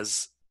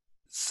says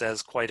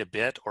quite a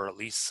bit, or at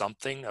least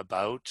something,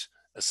 about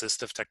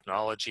assistive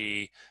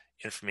technology,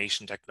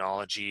 information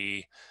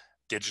technology,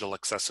 digital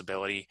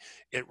accessibility.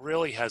 It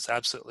really has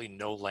absolutely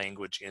no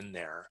language in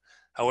there.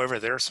 However,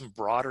 there are some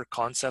broader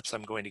concepts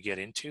I'm going to get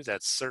into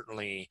that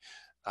certainly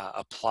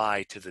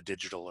apply to the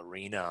digital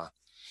arena.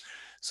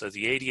 So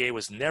the ADA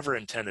was never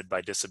intended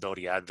by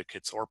disability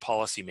advocates or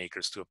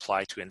policymakers to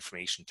apply to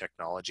information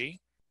technology.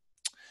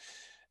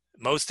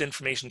 Most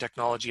information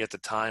technology at the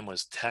time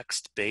was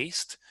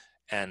text-based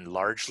and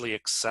largely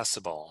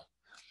accessible.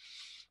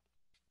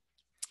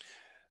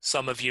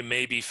 Some of you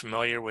may be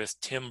familiar with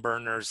Tim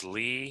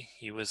Berners-Lee.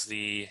 He was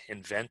the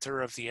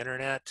inventor of the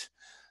internet.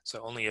 So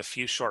only a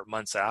few short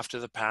months after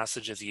the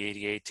passage of the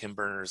ADA, Tim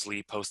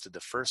Berners-Lee posted the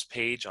first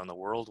page on the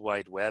World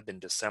Wide Web in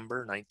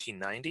December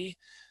 1990.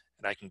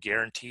 And I can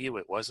guarantee you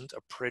it wasn't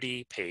a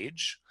pretty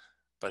page,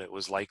 but it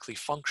was likely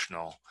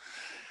functional.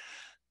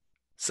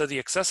 So the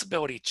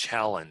accessibility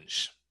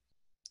challenge.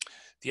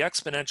 The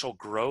exponential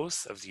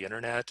growth of the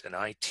internet and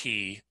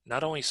IT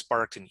not only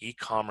sparked an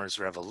e-commerce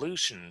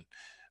revolution,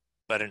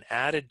 but an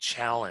added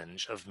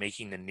challenge of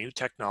making the new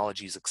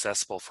technologies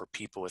accessible for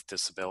people with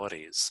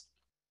disabilities.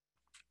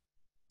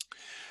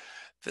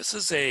 This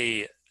is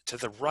to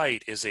the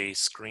right is a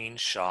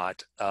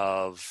screenshot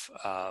of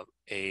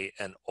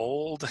an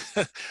old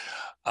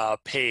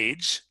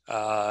page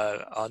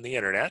on the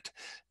internet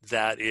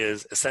that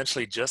is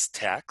essentially just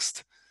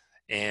text,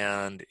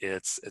 and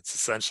it's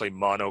essentially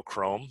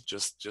monochrome,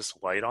 just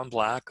white on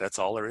black. That's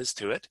all there is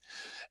to it.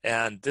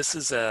 And this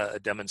is a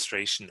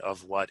demonstration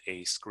of what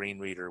a screen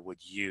reader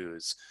would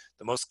use.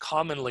 The most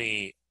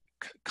commonly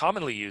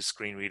used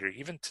screen reader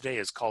even today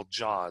is called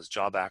JAWS,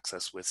 Job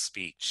Access with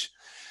Speech,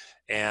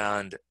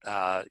 and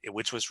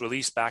which was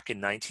released back in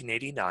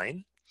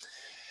 1989.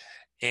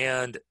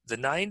 And the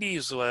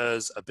 90s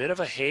was a bit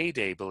of a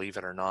heyday, believe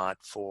it or not,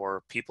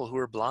 for people who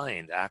were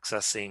blind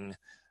accessing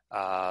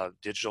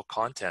digital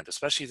content,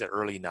 especially the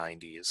early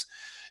 90s,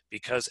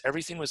 because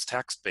everything was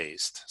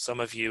text-based. Some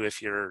of you,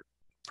 if you're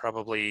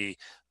probably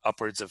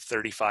upwards of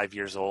 35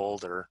 years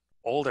old or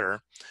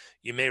older,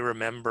 you may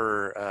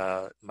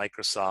remember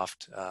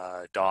Microsoft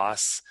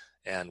DOS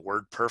and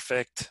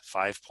WordPerfect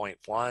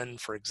 5.1,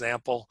 for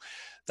example.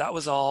 That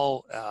was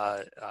all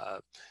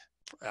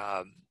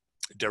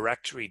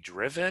directory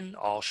driven,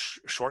 all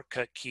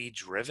shortcut key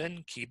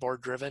driven,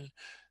 keyboard driven.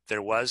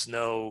 There was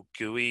no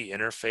GUI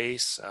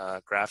interface,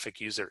 graphic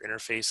user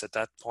interface at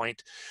that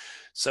point.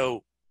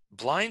 So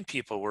blind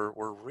people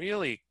were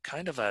really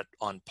kind of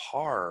on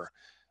par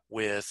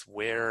with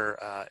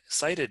where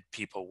sighted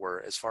people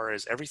were, as far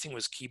as everything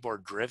was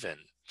keyboard driven.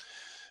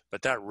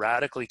 But that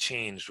radically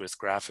changed with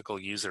graphical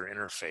user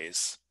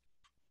interface.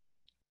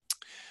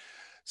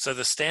 So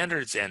the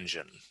standards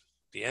engine,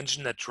 the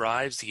engine that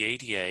drives the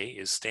ADA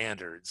is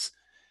standards.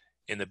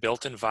 In the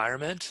built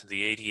environment,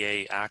 the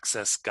ADA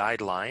access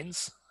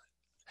guidelines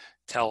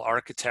tell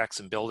architects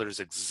and builders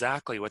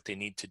exactly what they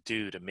need to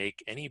do to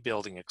make any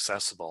building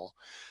accessible.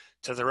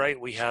 To the right,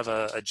 we have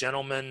a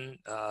gentleman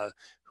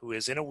who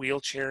is in a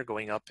wheelchair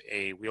going up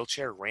a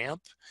wheelchair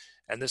ramp,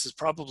 and this is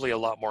probably a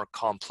lot more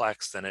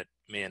complex than it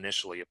may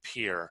initially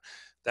appear.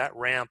 That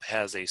ramp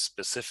has a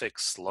specific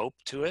slope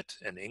to it,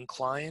 an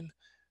incline,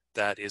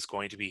 that is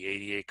going to be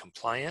ADA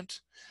compliant.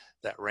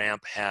 That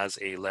ramp has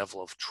a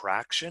level of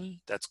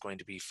traction that's going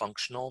to be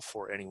functional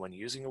for anyone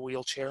using a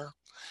wheelchair.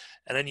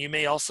 And then you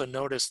may also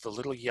notice the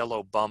little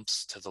yellow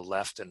bumps to the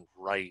left and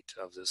right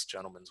of this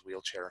gentleman's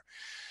wheelchair.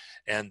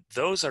 And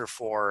those are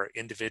for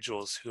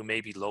individuals who may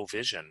be low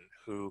vision,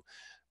 who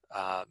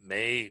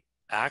may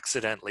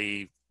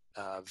accidentally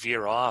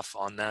veer off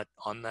on that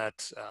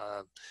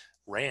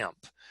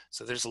ramp.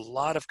 So there's a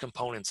lot of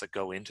components that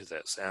go into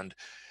this. And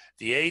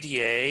the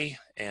ADA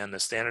and the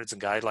standards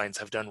and guidelines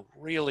have done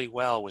really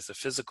well with the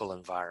physical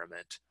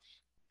environment,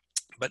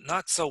 but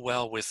not so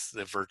well with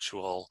the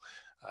virtual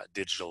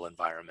digital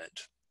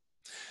environment.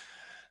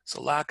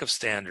 So lack of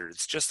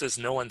standards. Just as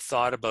no one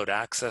thought about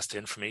access to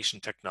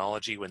information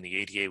technology when the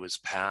ADA was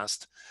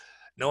passed,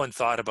 no one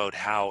thought about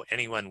how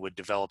anyone would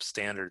develop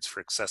standards for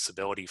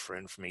accessibility for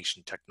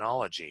information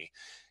technology.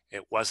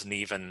 It wasn't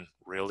even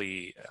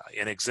really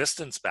in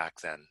existence back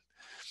then.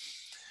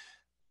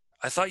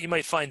 I thought you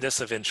might find this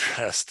of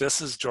interest.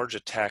 This is Georgia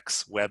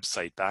Tech's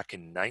website back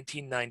in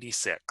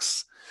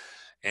 1996.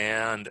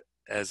 And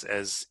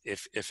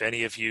if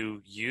any of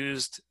you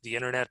used the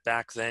internet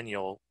back then,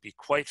 you'll be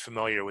quite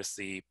familiar with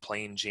the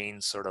plain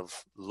Jane sort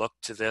of look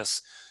to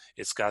this.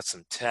 It's got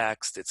some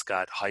text, it's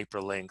got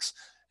hyperlinks,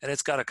 and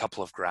it's got a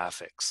couple of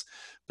graphics.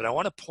 But I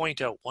want to point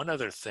out one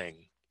other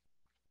thing.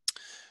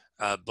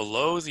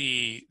 Below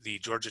the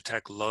Georgia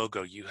Tech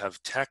logo, you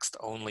have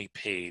text-only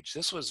page.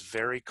 This was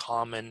very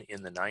common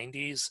in the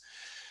 90s,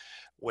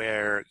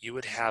 where you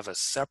would have a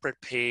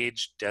separate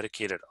page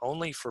dedicated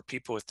only for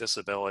people with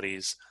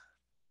disabilities.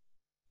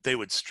 They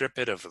would strip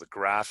it of the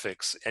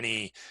graphics,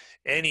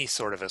 any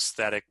sort of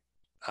aesthetic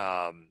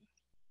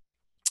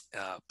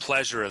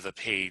pleasure of the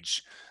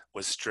page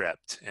was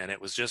stripped, and it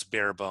was just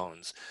bare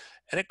bones.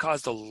 And it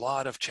caused a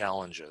lot of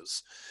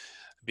challenges,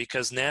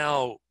 because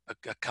now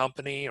a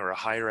company or a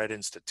higher ed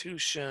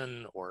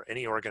institution or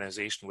any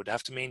organization would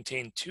have to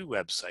maintain two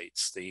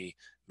websites, the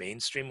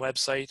mainstream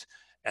website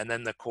and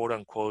then the quote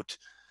unquote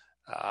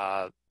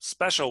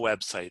special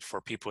website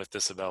for people with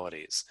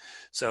disabilities.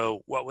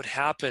 So what would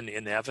happen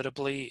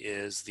inevitably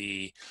is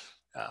the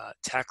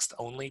text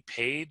only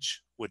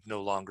page would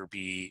no longer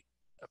be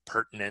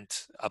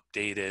pertinent,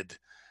 updated,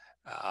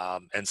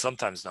 and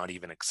sometimes not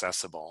even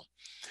accessible.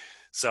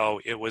 So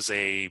it was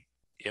an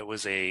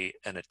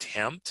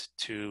attempt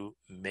to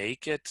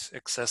make it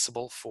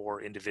accessible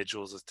for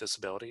individuals with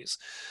disabilities.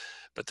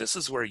 But this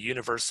is where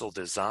universal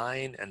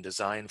design and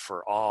design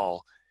for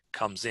all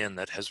comes in,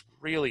 that has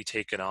really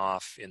taken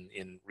off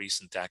in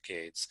recent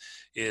decades.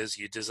 Is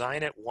you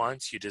design it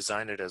once, you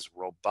design it as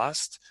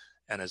robust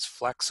and as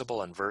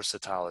flexible and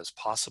versatile as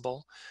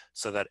possible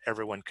so that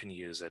everyone can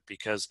use it.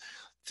 Because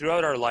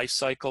throughout our life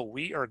cycle,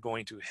 we are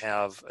going to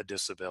have a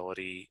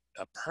disability,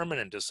 a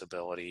permanent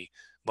disability,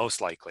 most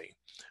likely,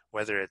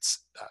 whether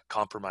it's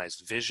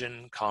compromised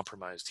vision,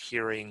 compromised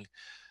hearing,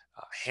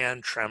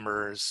 hand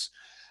tremors,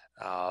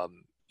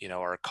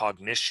 our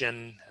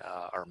cognition,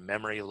 our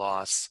memory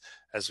loss.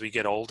 As we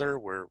get older,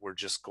 we're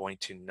just going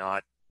to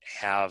not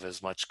have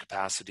as much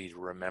capacity to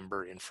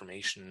remember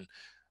information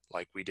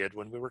like we did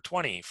when we were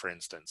 20, for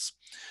instance.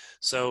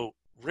 So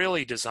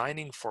really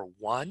designing for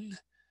one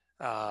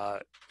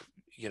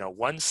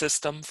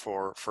system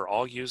for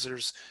all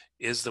users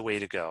is the way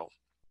to go.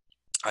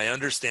 I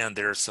understand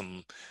there are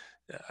some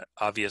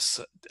obvious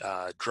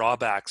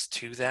drawbacks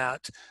to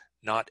that.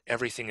 Not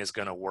everything is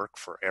going to work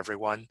for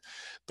everyone,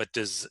 but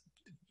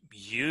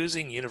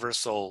using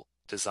universal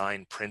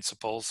design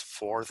principles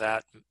for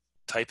that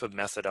type of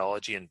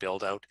methodology and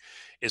build out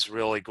is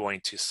really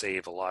going to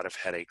save a lot of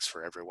headaches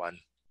for everyone.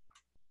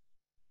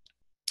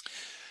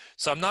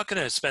 So I'm not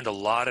going to spend a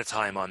lot of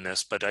time on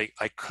this, but I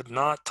could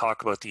not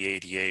talk about the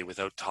ADA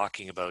without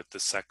talking about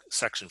the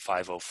Section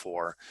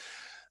 504.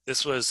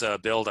 This was a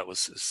bill that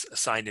was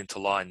signed into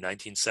law in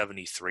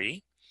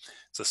 1973.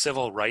 It's a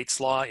civil rights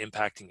law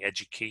impacting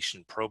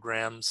education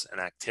programs and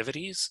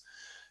activities.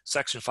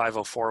 Section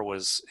 504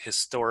 was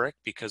historic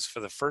because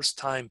for the first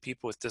time,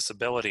 people with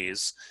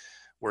disabilities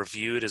were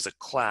viewed as a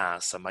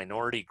class, a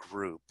minority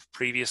group.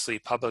 Previously,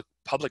 public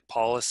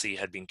policy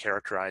had been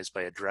characterized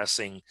by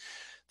addressing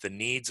the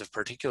needs of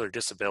particular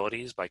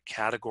disabilities by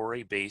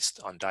category based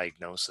on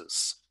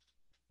diagnosis.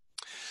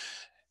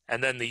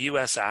 And then the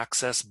U.S.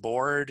 Access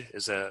Board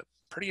is a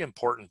pretty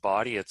important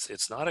body.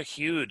 It's not a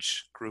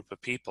huge group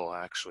of people,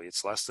 actually.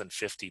 It's less than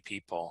 50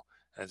 people.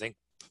 I think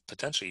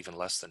potentially even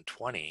less than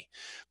 20.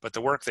 But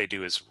the work they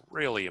do is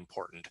really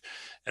important.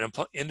 An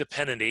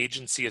independent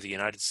agency of the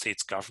United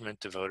States government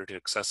devoted to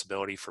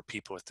accessibility for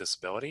people with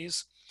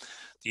disabilities.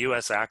 The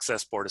U.S.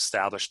 Access Board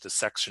established the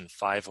Section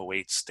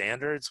 508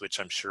 standards, which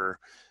I'm sure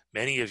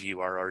many of you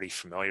are already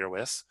familiar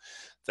with,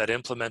 that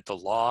implement the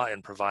law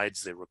and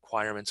provides the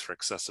requirements for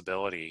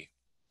accessibility.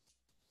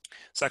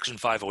 Section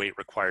 508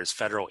 requires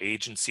federal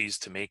agencies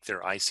to make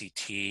their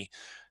ICT,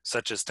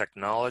 such as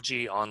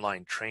technology,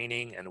 online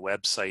training, and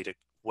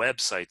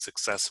websites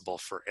accessible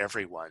for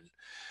everyone.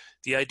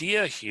 The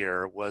idea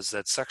here was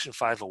that Section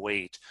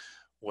 508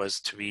 was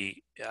to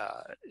be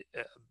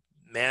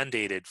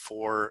mandated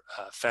for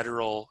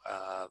federal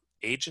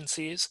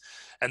agencies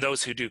and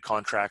those who do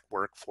contract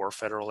work for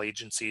federal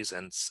agencies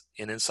and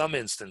in some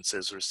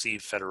instances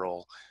receive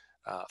federal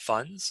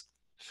funds.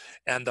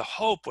 And the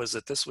hope was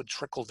that this would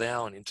trickle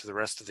down into the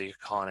rest of the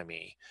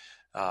economy,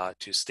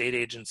 to state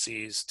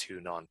agencies,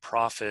 to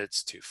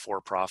nonprofits, to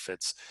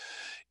for-profits.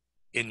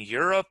 In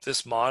Europe,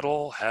 this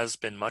model has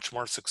been much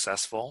more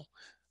successful,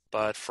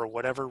 but for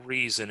whatever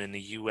reason in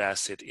the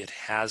US, it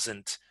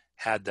hasn't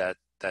had that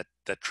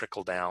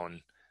trickle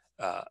down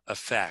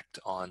effect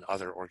on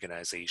other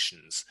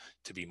organizations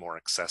to be more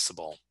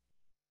accessible.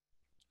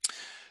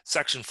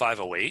 Section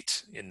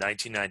 508, in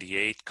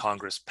 1998,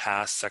 Congress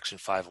passed Section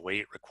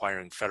 508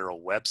 requiring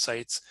federal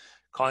websites,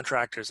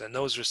 contractors, and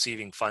those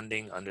receiving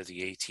funding under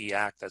the AT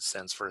Act, that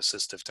stands for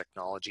Assistive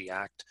Technology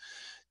Act,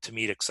 to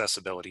meet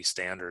accessibility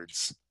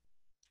standards.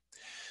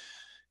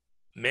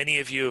 Many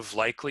of you have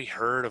likely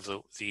heard of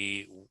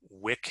the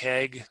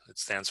WCAG, that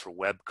stands for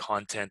Web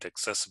Content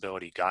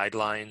Accessibility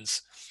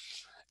Guidelines.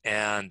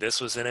 And this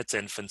was in its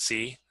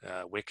infancy,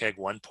 WCAG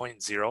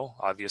 1.0.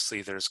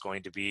 Obviously, there's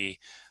going to be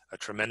a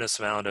tremendous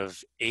amount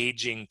of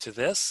aging to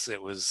this. It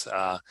was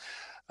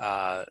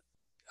finalized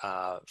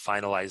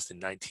in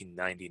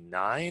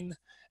 1999.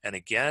 And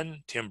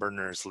again, Tim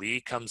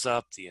Berners-Lee comes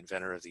up, the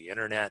inventor of the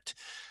internet.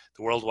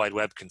 The World Wide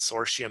Web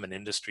Consortium, an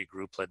industry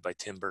group led by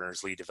Tim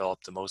Berners-Lee,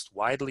 developed the most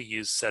widely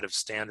used set of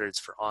standards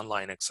for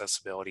online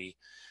accessibility,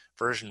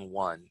 version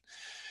 1.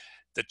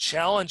 The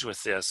challenge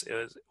with this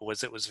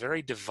was it was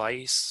very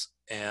device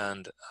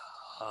and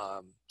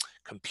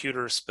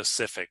computer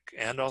specific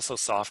and also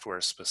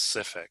software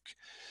specific.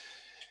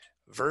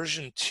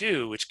 Version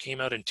 2, which came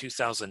out in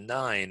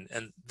 2009,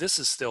 and this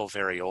is still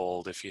very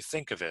old if you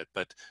think of it,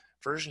 but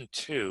version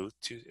 2,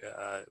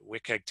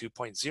 WCAG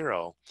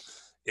 2.0,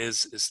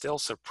 is still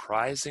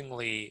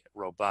surprisingly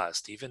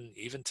robust,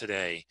 even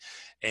today,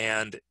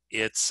 and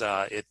it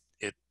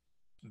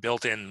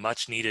built in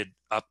much needed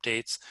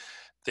updates.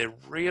 The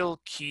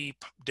real key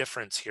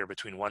difference here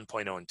between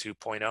 1.0 and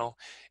 2.0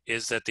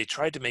 is that they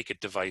tried to make it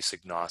device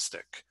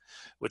agnostic,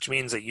 which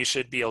means that you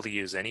should be able to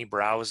use any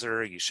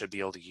browser. You should be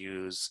able to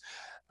use,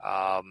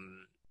 go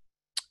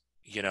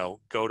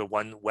to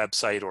one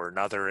website or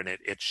another, and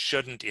it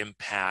shouldn't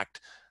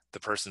impact the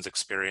person's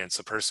experience.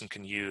 A person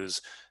can use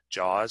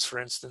JAWS, for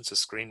instance, a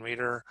screen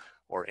reader,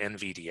 or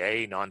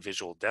NVDA,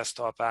 non-visual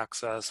desktop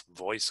access,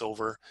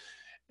 VoiceOver,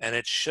 and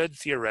it should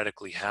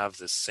theoretically have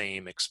the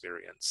same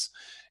experience.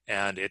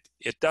 And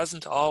it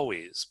doesn't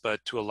always,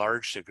 but to a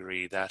large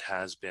degree, that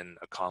has been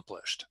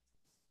accomplished.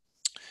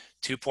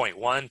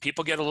 2.1,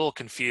 people get a little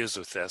confused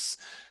with this.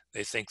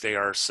 They think they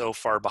are so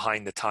far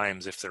behind the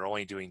times if they're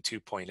only doing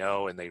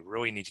 2.0 and they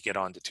really need to get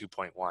on to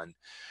 2.1.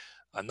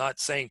 I'm not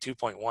saying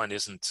 2.1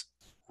 isn't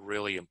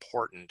really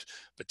important,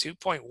 but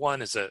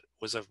 2.1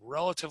 was a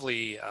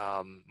relatively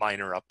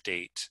minor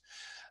update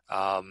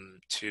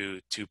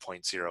to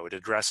 2.0. It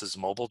addresses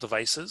mobile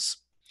devices.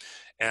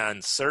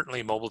 And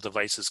certainly mobile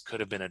devices could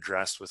have been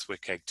addressed with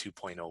WCAG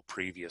 2.0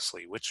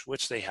 previously,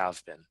 which they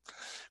have been,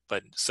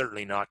 but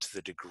certainly not to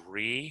the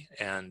degree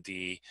and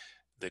the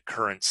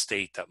current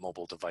state that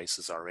mobile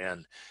devices are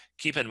in.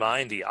 Keep in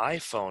mind, the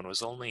iPhone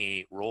was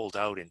only rolled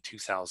out in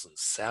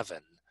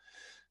 2007.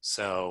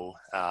 So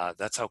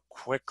that's how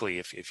quickly,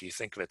 if you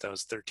think of it, that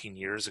was 13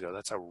 years ago.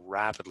 That's how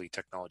rapidly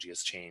technology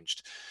has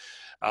changed.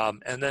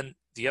 And then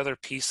the other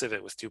piece of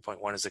it with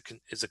 2.1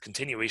 is a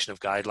continuation of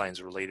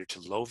guidelines related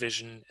to low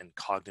vision and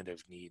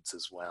cognitive needs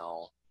as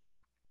well.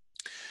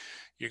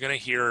 You're going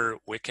to hear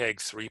WCAG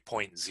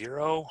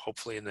 3.0,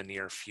 hopefully in the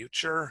near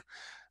future,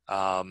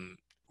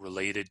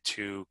 related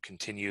to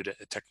continued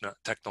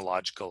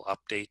technological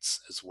updates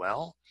as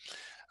well.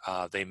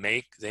 They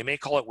may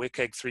call it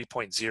WCAG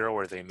 3.0,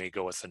 or they may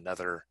go with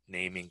another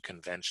naming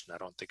convention. I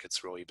don't think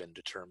it's really been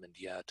determined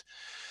yet.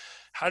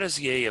 How does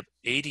the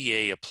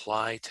ADA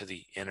apply to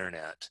the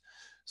internet?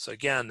 So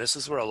again, this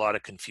is where a lot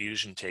of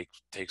confusion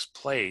takes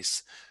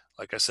place.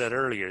 Like I said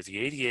earlier, the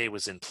ADA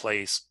was in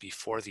place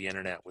before the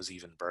internet was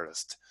even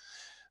birthed.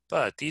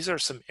 But these are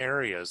some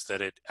areas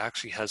that it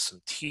actually has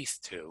some teeth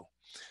to.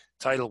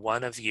 Title I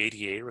of the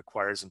ADA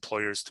requires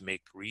employers to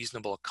make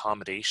reasonable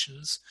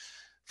accommodations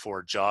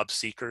for job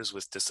seekers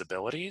with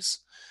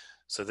disabilities.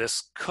 So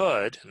this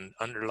could, and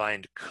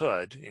underlined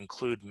could,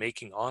 include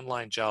making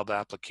online job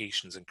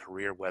applications and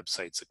career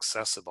websites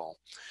accessible.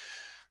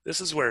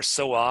 This is where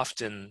so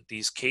often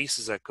these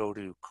cases that go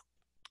to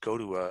go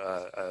to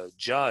a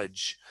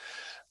judge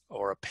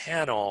or a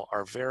panel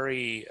are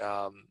very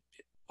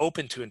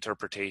open to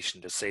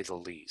interpretation, to say the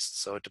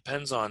least. So it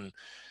depends on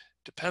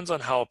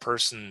how a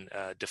person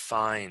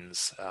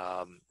defines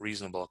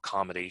reasonable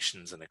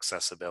accommodations and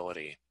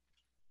accessibility.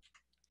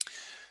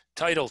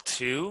 Title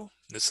II,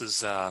 this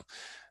is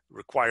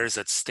requires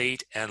that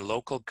state and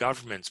local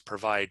governments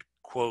provide,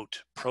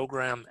 quote,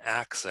 program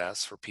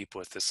access for people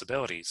with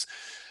disabilities.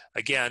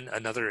 Again,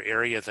 another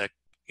area that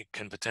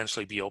can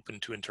potentially be open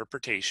to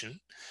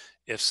interpretation.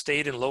 If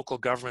state and local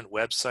government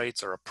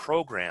websites are a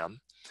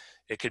program,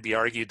 it could be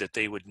argued that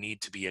they would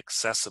need to be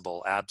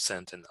accessible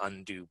absent an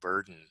undue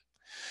burden.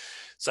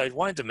 So I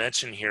wanted to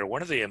mention here,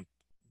 one of the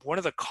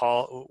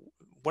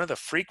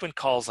frequent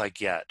calls I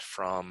get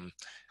from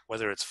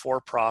whether it's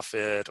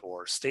for-profit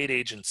or state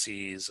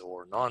agencies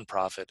or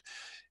nonprofit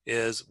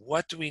is,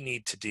 what do we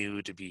need to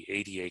do to be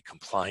ADA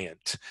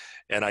compliant?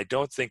 And I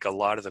don't think a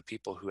lot of the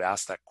people who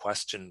ask that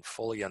question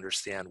fully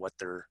understand what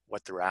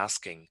they're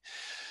asking.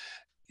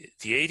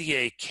 The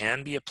ADA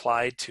can be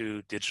applied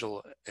to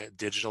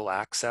digital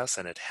access,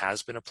 and it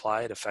has been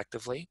applied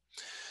effectively.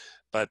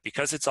 But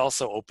because it's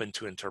also open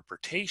to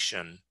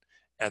interpretation,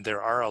 and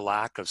there are a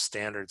lack of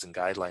standards and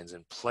guidelines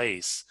in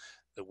place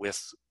that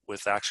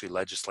with actually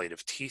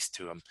legislative teeth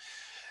to them,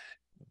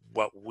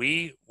 what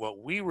we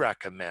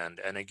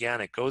recommend, and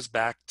again, it goes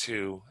back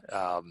to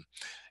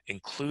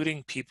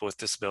including people with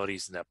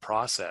disabilities in that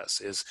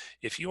process, is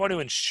if you want to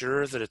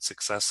ensure that it's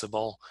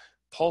accessible,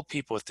 pull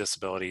people with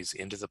disabilities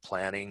into the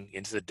planning,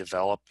 into the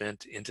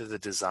development, into the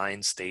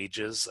design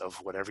stages of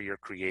whatever you're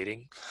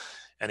creating.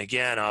 And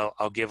again,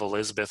 I'll give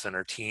Elizabeth and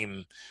her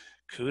team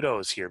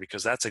kudos here,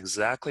 because that's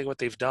exactly what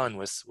they've done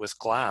with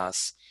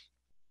Glass,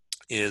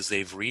 is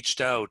they've reached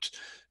out,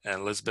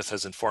 and Elizabeth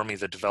has informed me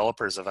the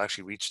developers have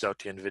actually reached out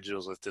to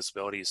individuals with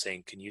disabilities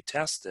saying, can you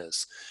test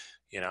this?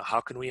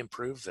 How can we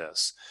improve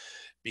this?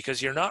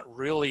 Because you're not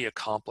really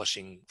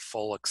accomplishing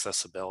full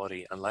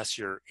accessibility unless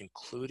you're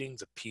including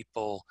the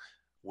people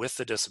with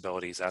the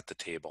disabilities at the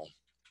table.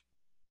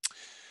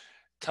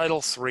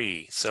 Title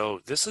III. So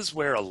this is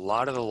where a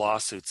lot of the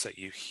lawsuits that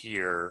you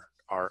hear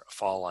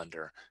fall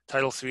under.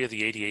 Title III of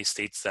the ADA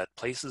states that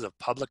places of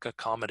public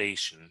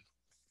accommodation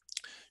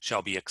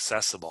shall be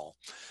accessible.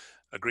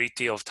 A great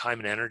deal of time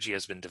and energy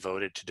has been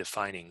devoted to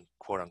defining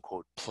quote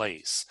unquote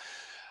place.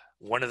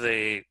 One of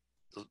the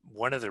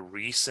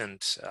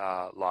recent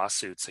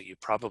lawsuits that you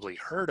probably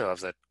heard of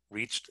that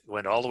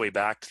went all the way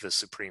back to the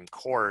Supreme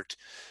Court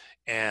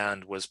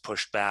and was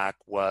pushed back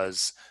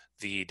was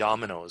the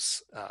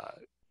Domino's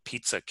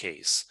pizza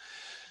case.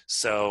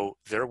 So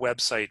their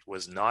website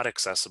was not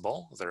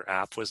accessible, their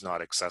app was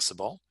not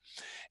accessible,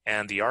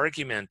 and the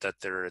argument that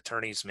their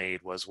attorneys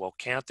made was, well,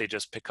 can't they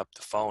just pick up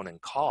the phone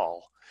and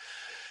call?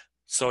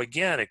 So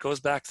again, it goes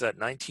back to that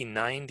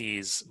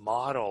 1990s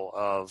model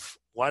of,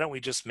 why don't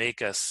we just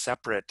make a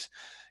separate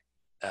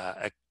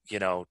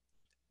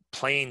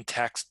plain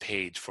text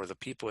page for the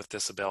people with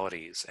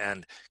disabilities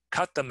and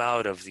cut them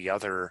out of the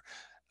other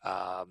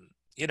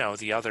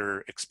the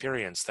other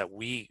experience that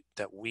we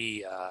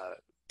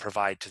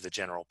provide to the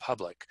general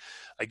public.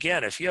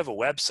 Again, if you have a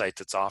website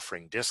that's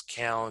offering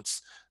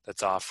discounts,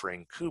 that's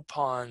offering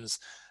coupons,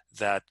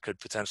 that could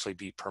potentially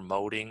be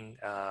promoting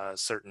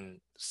certain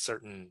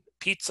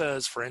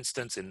pizzas, for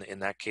instance, in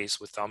that case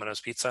with Domino's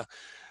Pizza,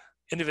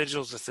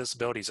 individuals with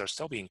disabilities are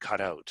still being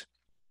cut out.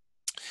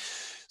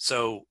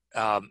 So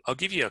I'll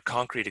give you a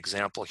concrete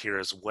example here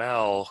as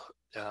well.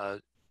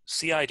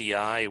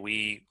 CIDI,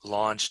 we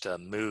launched a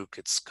MOOC.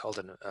 It's called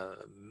a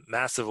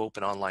Massive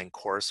Open Online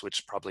Course,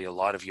 which probably a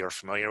lot of you are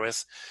familiar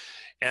with.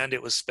 And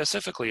it was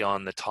specifically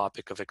on the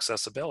topic of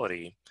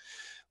accessibility.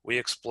 We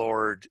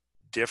explored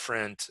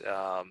different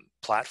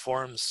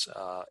platforms,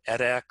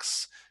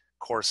 edX,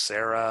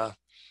 Coursera.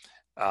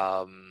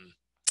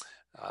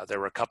 There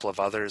were a couple of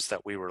others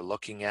that we were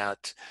looking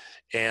at,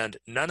 and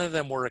none of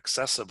them were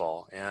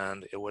accessible.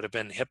 And it would have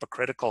been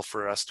hypocritical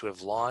for us to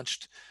have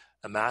launched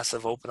a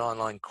massive open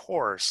online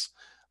course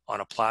on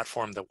a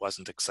platform that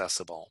wasn't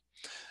accessible.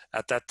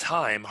 At that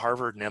time,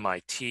 Harvard and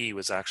MIT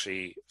was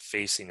actually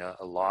facing a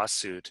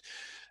lawsuit.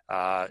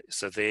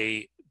 So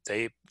they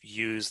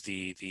use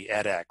the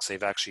edX.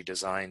 They've actually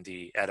designed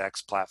the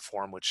edX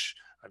platform, which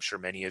I'm sure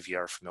many of you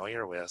are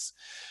familiar with.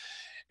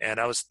 And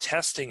I was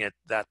testing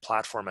that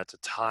platform at the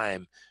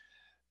time.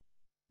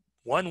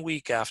 1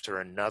 week after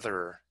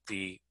another,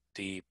 the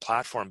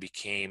platform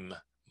became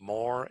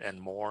more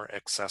and more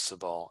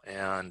accessible.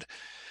 And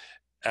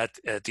at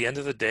the end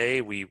of the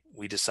day, we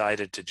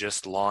decided to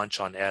just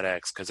launch on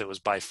edX because it was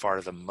by far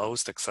the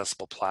most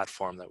accessible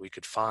platform that we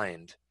could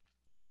find.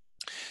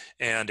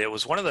 And it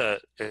was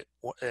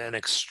an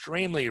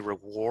extremely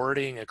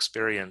rewarding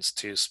experience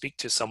to speak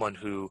to someone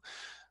who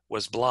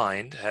was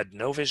blind, had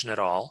no vision at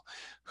all,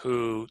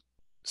 who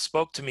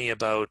spoke to me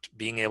about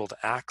being able to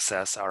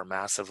access our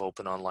massive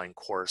open online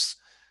course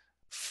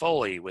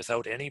fully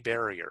without any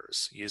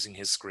barriers using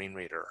his screen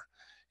reader.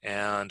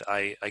 And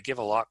I give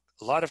a lot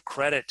of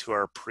credit to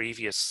our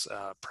previous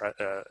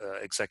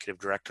executive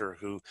director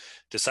who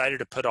decided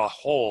to put a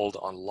hold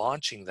on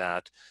launching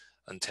that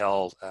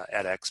until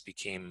edX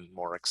became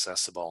more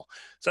accessible.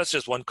 So that's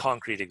just one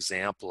concrete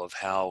example of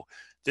how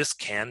this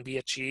can be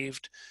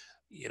achieved.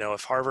 You know,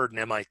 if Harvard and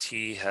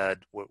MIT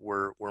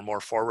were more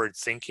forward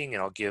thinking,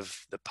 and I'll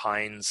give the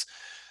Pines,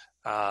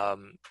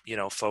 you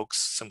know,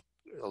 folks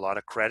a lot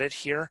of credit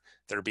here.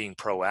 They're being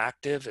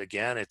proactive.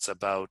 Again, it's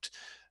about,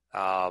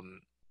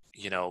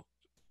 you know,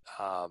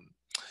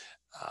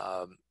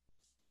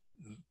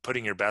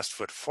 putting your best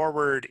foot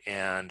forward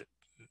and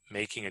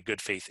making a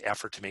good faith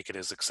effort to make it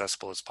as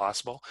accessible as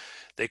possible.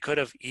 They could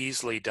have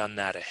easily done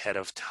that ahead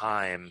of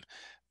time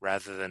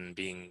rather than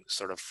being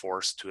sort of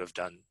forced to have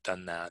done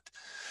that.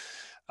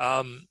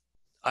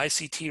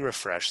 ICT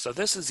refresh. So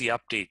this is the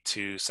update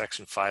to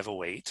Section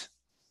 508.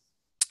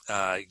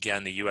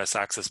 Again, the U.S.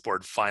 Access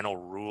Board final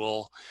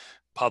rule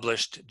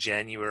published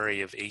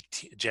January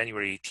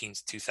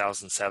 18th,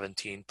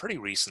 2017, pretty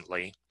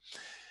recently.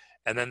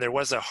 And then there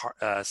was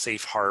a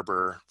safe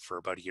harbor for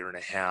about a year and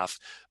a half,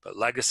 but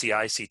legacy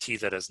ICT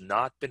that has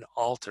not been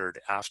altered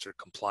after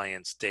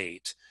compliance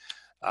date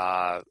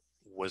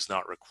was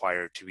not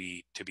required to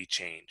be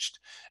changed.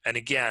 And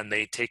again,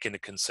 they take into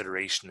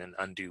consideration an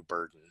undue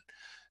burden.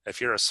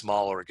 If you're a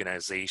small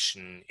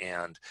organization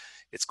and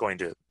it's going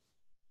to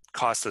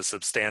cost a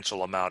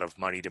substantial amount of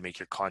money to make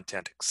your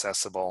content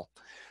accessible,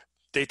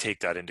 they take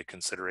that into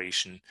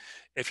consideration.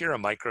 If you're a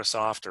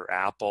Microsoft or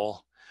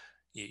Apple,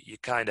 you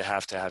kind of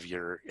have to have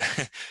your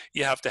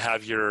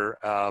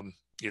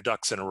your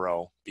ducks in a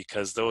row,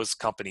 because those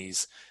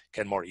companies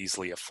can more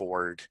easily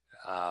afford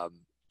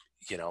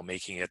you know,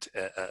 making it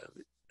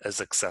as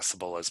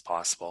accessible as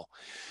possible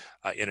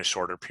in a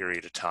shorter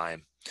period of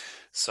time.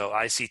 So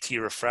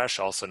ICT refresh,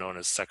 also known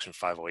as Section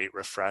 508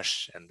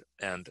 refresh,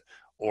 and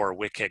or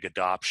WCAG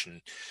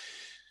adoption.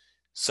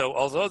 So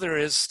although there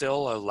is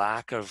still a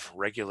lack of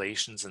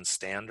regulations and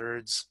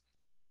standards,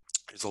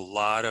 there's a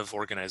lot of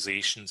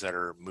organizations that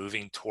are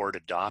moving toward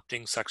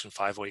adopting Section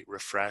 508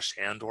 refresh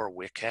and or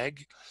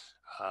WCAG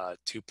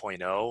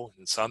 2.0,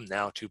 and some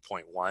now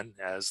 2.1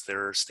 as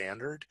their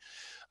standard.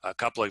 A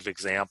couple of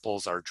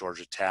examples are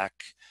Georgia Tech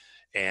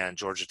and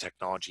Georgia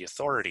Technology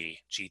Authority,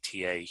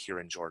 GTA, here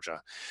in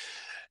Georgia.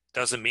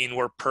 Doesn't mean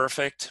we're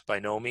perfect, by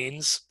no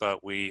means,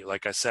 but we,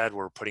 like I said,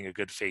 we're putting a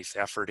good faith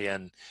effort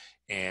in,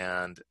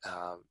 and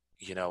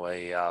you know,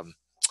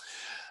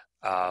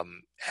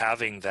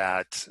 having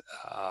that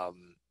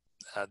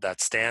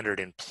that standard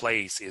in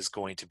place is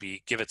going to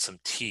give it some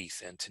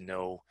teeth, and to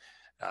know,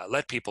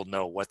 let people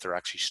know what they're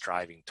actually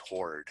striving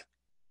toward.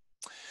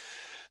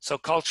 So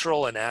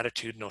cultural and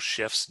attitudinal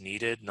shifts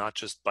needed, not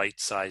just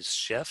bite-sized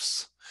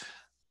shifts.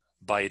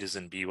 Bite is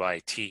in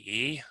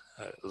B-Y-T-E,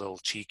 a little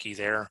cheeky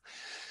there.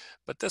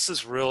 But this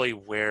is really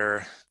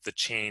where the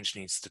change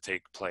needs to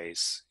take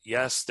place.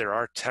 Yes, there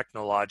are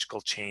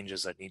technological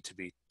changes that need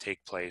to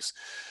take place,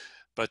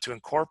 but to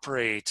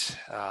incorporate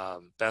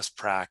best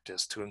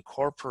practice, to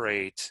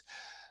incorporate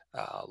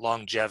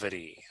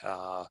longevity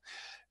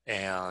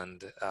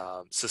and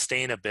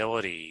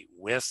sustainability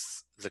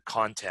with the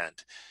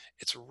content,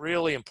 it's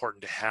really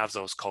important to have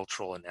those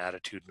cultural and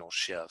attitudinal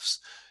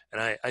shifts.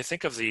 And I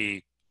think of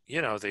the,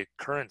 you know, the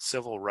current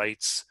civil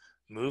rights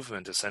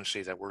movement,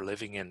 essentially, that we're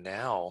living in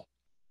now.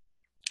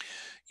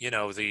 You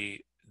know,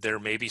 there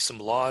may be some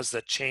laws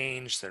that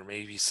change, there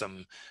may be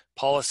some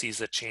policies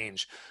that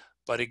change,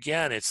 but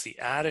again, it's the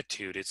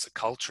attitude, it's the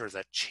culture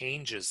that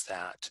changes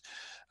that.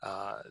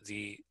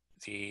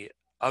 The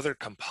other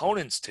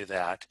components to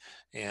that,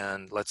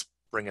 and let's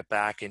bring it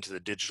back into the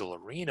digital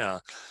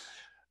arena.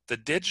 The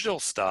digital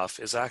stuff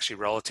is actually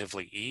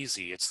relatively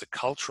easy. It's the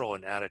cultural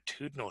and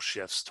attitudinal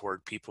shifts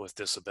toward people with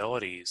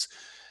disabilities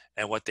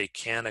and what they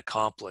can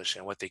accomplish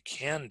and what they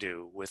can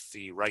do with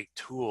the right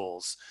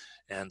tools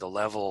and the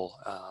level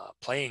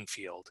playing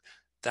field.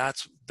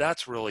 That's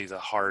really the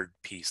hard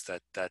piece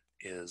that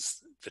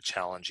is the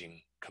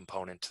challenging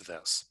component to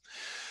this.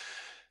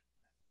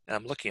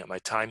 I'm looking at my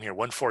time here,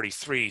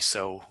 1:43,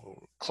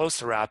 so close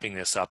to wrapping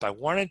this up. I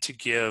wanted to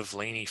give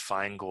Lainey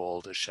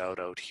Feingold a shout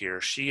out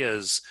here. She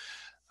is,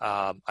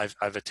 I've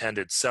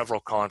attended several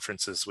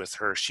conferences with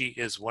her. She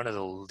is one of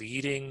the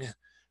leading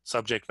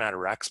subject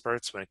matter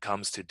experts when it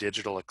comes to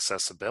digital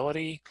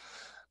accessibility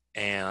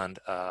and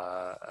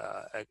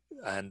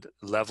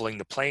leveling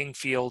the playing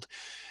field.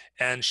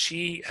 And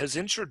she has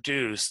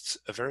introduced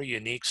a very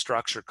unique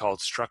structure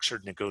called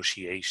structured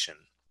negotiation.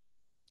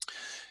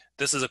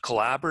 This is a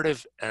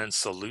collaborative and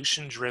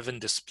solution-driven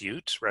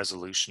dispute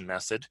resolution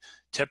method,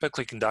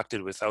 typically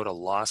conducted without a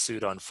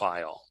lawsuit on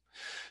file.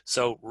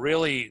 So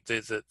really,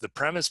 the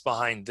premise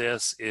behind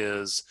this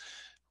is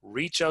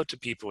reach out to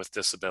people with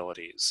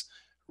disabilities,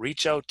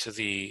 reach out to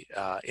the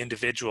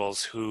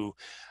individuals who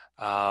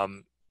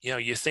you know,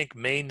 you think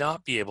may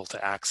not be able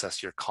to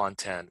access your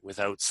content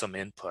without some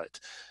input.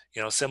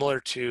 You know, similar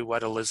to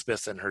what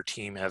Elizabeth and her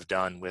team have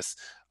done with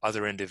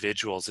other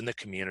individuals in the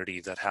community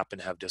that happen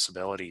to have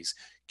disabilities.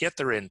 Get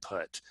their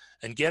input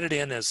and get it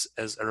in as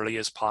early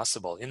as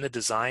possible in the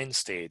design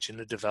stage, in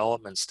the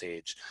development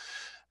stage.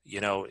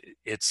 You know,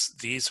 it's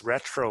these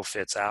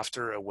retrofits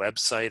after a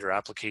website or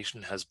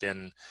application has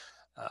been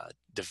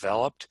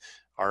developed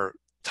are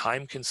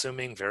time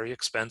consuming, very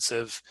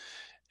expensive.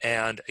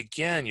 And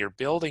again, you're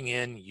building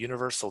in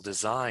universal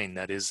design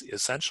that is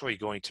essentially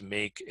going to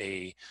make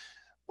a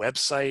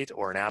website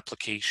or an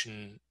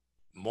application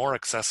more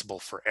accessible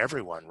for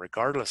everyone,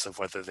 regardless of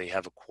whether they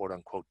have a quote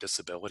unquote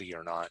disability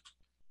or not.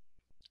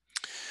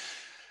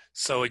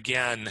 So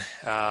again,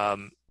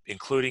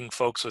 including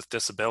folks with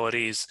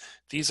disabilities,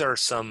 these are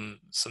some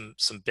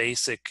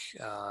basic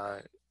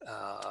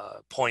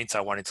points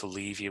I wanted to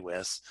leave you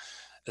with.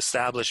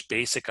 Establish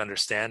basic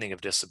understanding of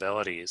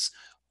disabilities.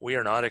 We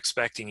are not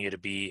expecting you to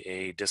be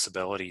a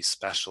disability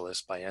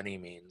specialist by any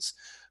means,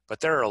 but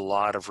there are a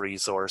lot of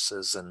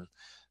resources, and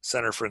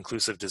Center for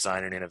Inclusive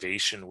Design and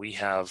Innovation, we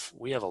have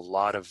a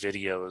lot of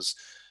videos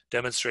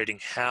demonstrating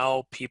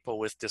how people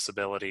with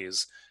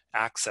disabilities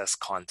access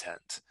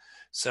content.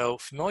 So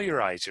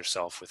familiarize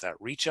yourself with that.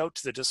 Reach out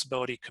to the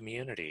disability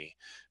community.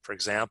 For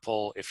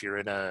example, if you're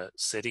in a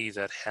city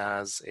that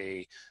has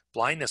a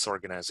blindness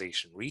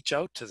organization, reach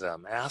out to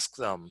them, ask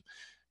them,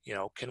 you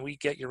know, can we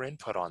get your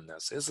input on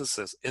this? Is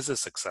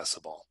this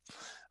accessible?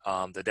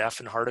 The deaf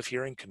and hard of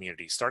hearing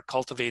community, start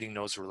cultivating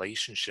those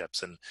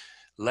relationships and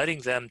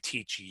letting them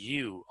teach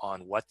you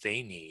on what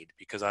they need,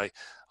 because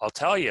I'll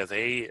tell you,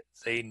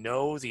 they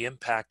know the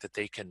impact that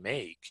they can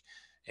make.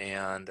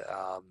 And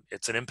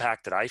it's an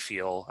impact that I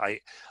feel.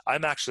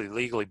 I'm actually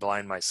legally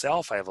blind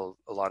myself. I have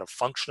a lot of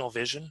functional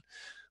vision,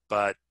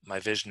 but my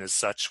vision is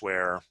such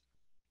where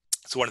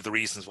it's one of the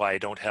reasons why I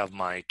don't have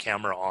my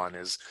camera on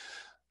is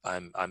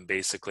I'm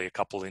basically a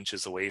couple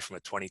inches away from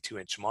a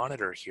 22-inch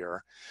monitor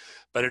here,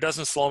 but it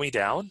doesn't slow me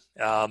down.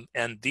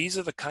 And these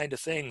are the kind of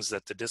things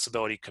that the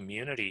disability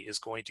community is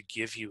going to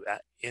give you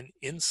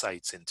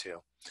insights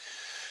into.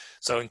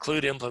 So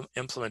include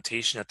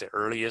implementation at the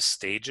earliest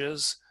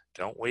stages.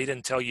 Don't wait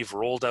until you've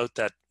rolled out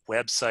that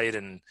website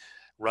and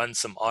run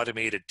some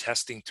automated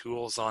testing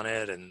tools on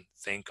it and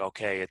think,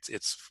 okay,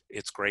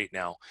 it's great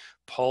now.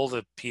 Pull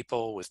the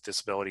people with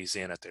disabilities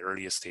in at the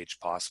earliest stage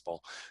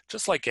possible.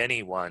 Just like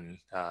anyone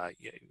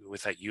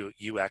with that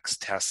UX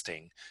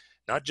testing,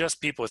 not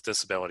just people with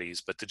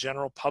disabilities, but the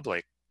general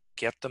public,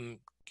 get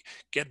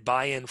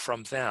buy-in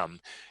from them.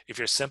 If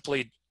you're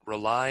simply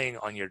relying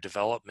on your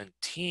development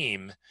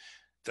team,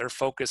 they're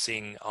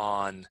focusing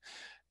on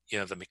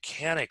the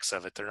mechanics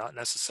of it. They're not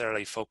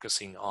necessarily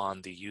focusing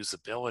on the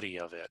usability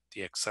of it,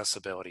 the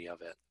accessibility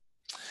of it.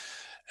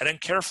 And then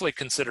carefully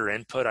consider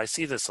input. I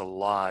see this a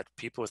lot.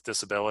 People with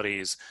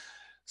disabilities,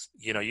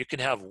 you can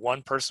have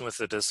one person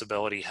with a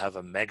disability have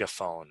a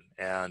megaphone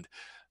and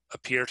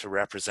appear to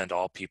represent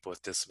all people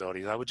with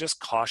disabilities. I would just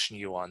caution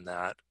you on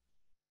that.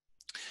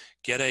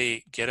 Get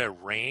a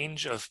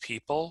range of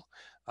people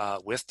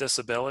with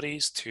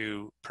disabilities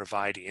to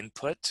provide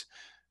input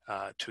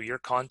to your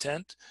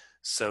content,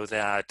 so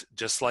that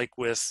just like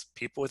with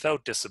people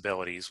without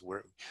disabilities,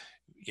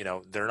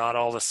 they're not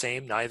all the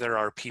same, neither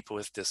are people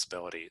with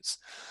disabilities.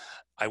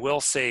 I will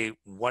say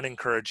one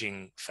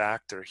encouraging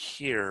factor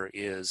here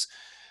is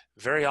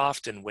very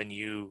often when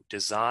you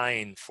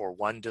design for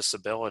one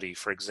disability,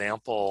 for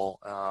example,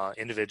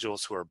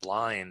 individuals who are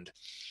blind,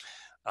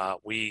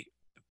 we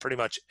pretty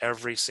much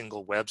every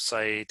single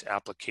website,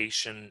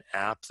 application,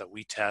 app that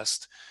we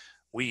test,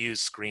 we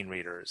use screen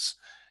readers.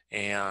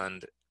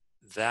 And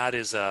that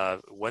is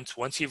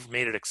once you've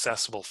made it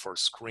accessible for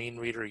screen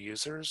reader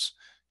users,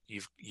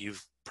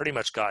 you've pretty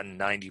much gotten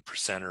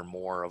 90% or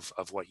more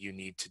of what you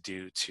need to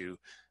do to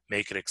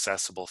make it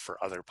accessible for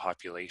other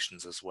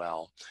populations as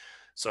well.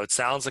 So it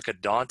sounds like a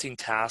daunting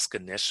task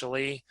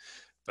initially,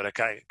 but it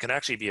can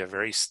actually be a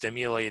very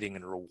stimulating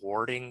and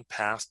rewarding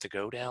path to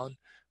go down,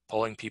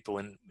 pulling people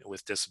in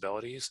with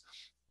disabilities.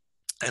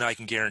 And I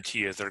can guarantee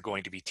you they're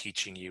going to be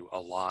teaching you a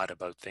lot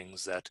about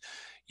things that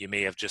you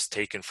may have just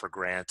taken for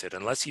granted,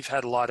 unless you've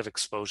had a lot of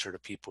exposure to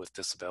people with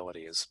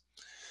disabilities.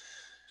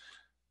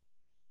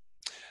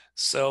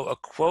 So a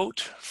quote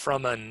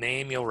from a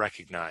name you'll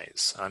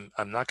recognize.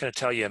 I'm not going to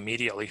tell you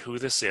immediately who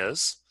this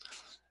is.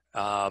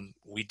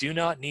 We do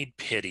not need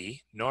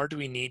pity, nor do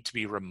we need to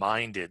be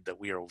reminded that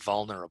we are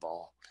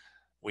vulnerable.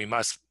 We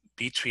must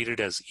be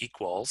treated as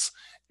equals,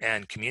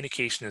 and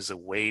communication is a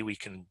way we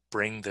can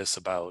bring this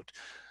about.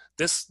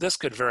 This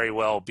could very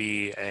well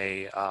be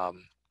a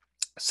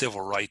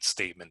civil rights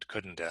statement,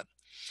 couldn't it?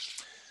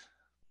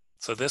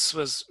 So this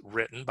was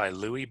written by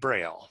Louis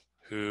Braille,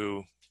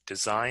 who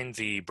designed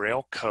the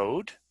Braille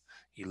code.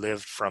 He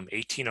lived from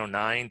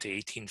 1809 to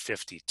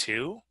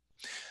 1852,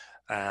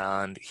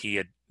 and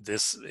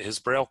his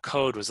Braille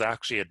code was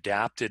actually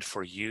adapted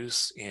for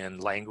use in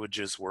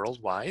languages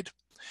worldwide.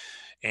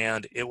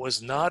 And it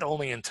was not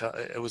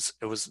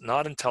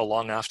until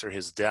long after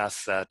his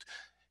death that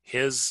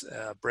his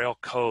Braille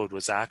code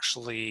was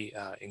actually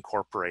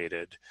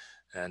incorporated.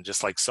 And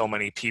just like so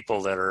many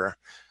people that are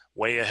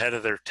way ahead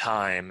of their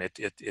time, it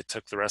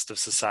took the rest of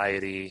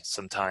society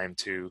some time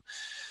to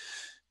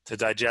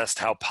digest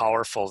how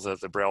powerful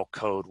the Braille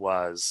code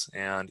was.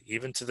 And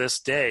even to this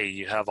day,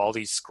 you have all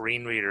these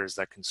screen readers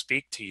that can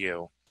speak to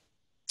you.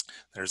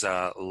 There's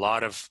a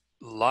lot of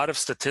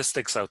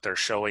statistics out there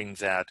showing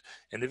that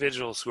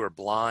individuals who are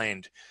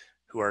blind,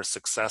 who are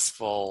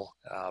successful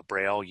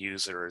Braille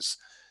users,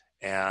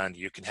 and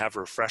you can have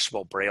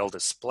refreshable Braille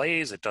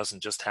displays. It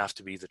doesn't just have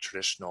to be the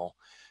traditional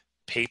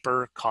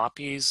paper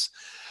copies,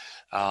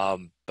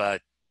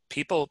 but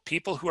people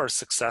who are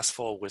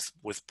successful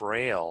with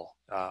Braille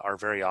are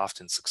very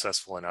often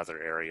successful in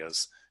other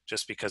areas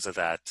just because of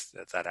that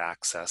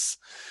access.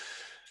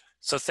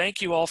 So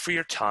thank you all for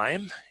your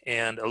time,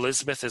 and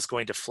Elizabeth is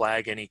going to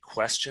flag any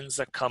questions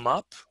that come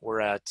up.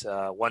 We're at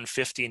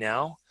 1:50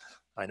 now.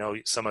 I know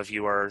some of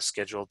you are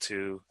scheduled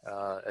to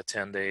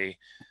attend a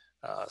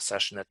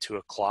session at 2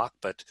 o'clock,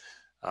 but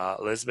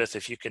Elizabeth,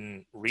 if you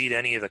can read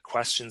any of the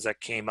questions that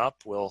came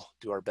up, we'll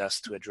do our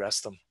best to address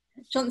them.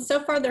 John,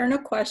 so far there are no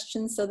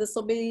questions, so this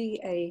will be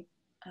a,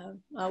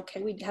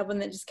 okay, we have one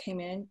that just came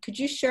in. Could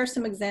you share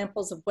some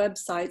examples of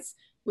websites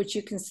which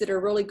you consider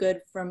really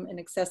good from an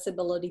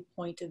accessibility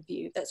point of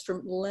view? That's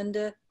from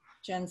Linda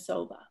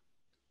Jansova.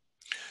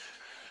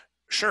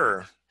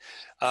 Sure.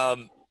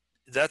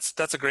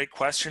 That's a great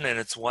question, and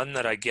it's one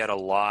that I get a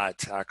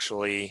lot,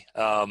 actually.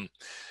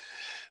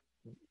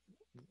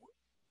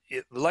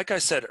 Like I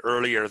said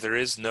earlier,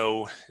 there's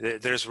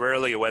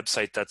rarely a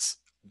website that's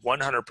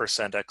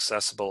 100%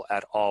 accessible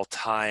at all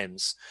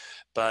times,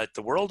 but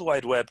the World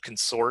Wide Web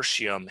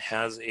Consortium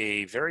has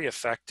a very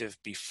effective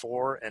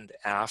before and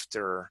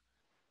after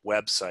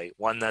website,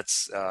 one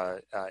that's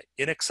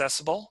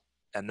inaccessible,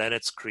 and then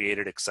it's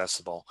created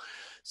accessible.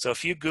 So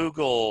if you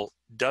Google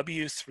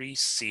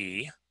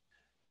W3C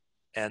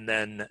and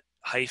then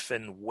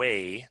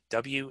 -way,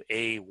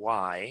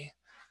 WAY,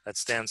 that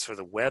stands for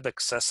the Web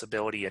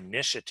Accessibility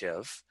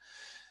Initiative,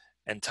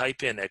 and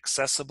type in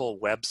accessible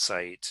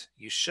website,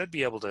 you should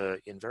be able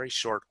to, in very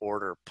short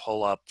order,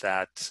 pull up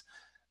that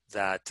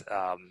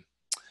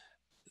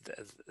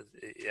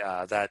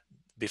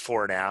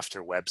before and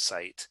after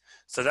website.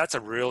 So that's a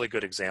really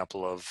good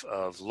example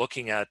of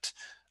looking at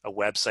a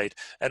website.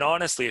 And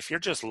honestly, if you're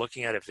just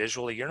looking at it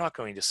visually, you're not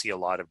going to see a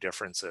lot of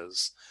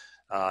differences.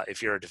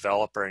 If you're a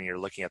developer and you're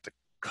looking at the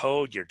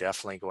code, you're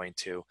definitely going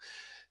to.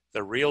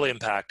 The real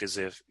impact is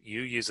if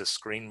you use a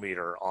screen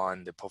reader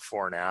on the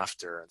before and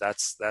after.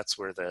 That's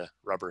where the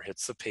rubber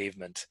hits the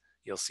pavement.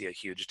 You'll see a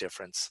huge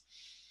difference.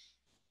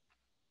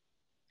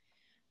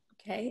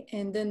 Okay,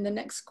 and then the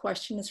next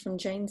question is from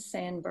Jane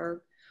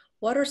Sandberg.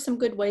 What are some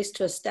good ways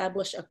to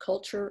establish a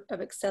culture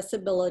of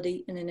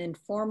accessibility in an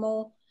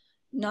informal,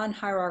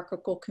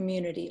 non-hierarchical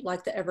community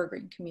like the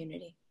Evergreen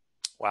community?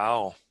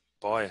 Wow,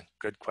 boy,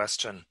 good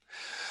question.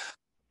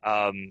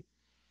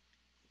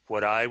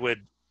 What I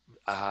would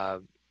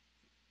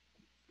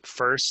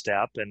first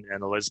step,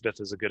 and Elizabeth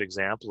is a good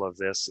example of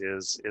this,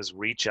 is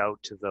reach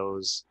out to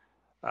those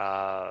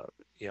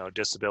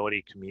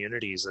disability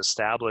communities,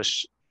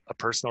 establish a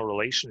personal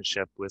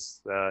relationship with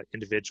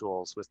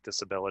individuals with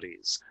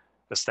disabilities,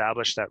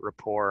 establish that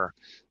rapport,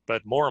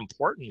 but more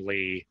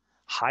importantly,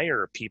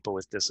 hire people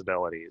with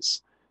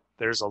disabilities.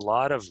 There's a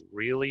lot of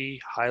really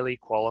highly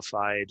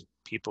qualified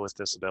people with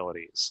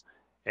disabilities,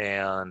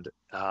 and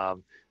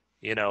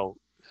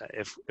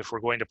if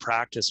we're going to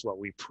practice what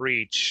we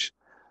preach,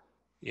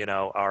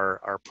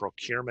 our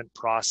procurement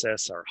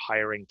process, our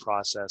hiring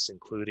process,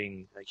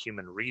 including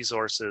human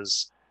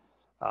resources,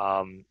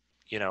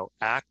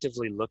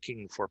 actively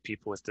looking for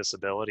people with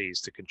disabilities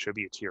to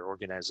contribute to your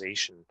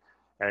organization.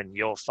 And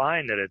you'll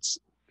find that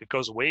it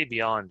goes way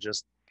beyond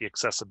just the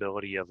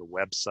accessibility of a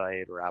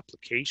website or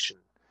application.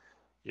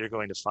 You're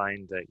going to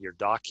find that your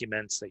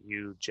documents that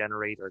you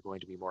generate are going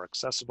to be more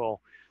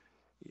accessible.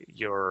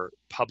 Your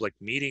public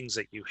meetings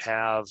that you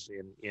have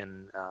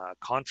in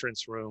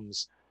conference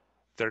rooms,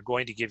 they're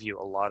going to give you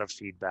a lot of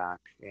feedback,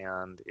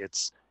 and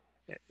it's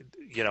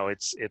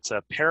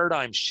a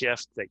paradigm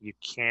shift that you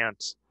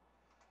can't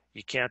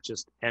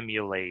just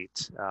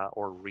emulate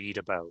or read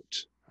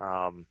about.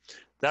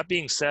 That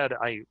being said,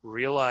 I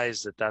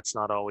realize that that's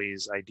not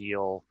always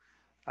ideal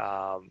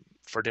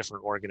for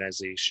different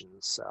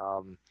organizations.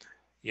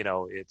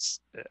 It's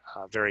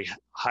very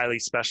highly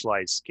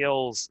specialized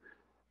skills,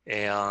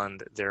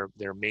 and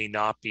there may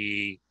not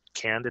be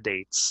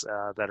candidates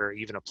that are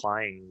even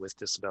applying with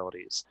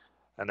disabilities.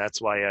 And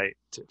that's why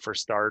for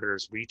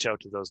starters, reach out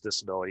to those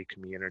disability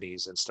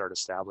communities and start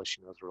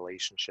establishing those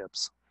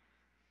relationships.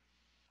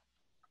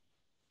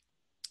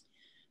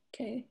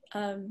 Okay,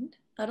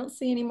 I don't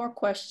see any more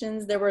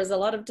questions. There was a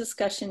lot of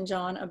discussion,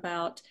 John,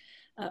 about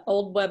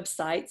old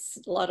websites,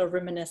 a lot of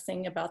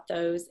reminiscing about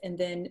those, and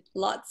then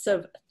lots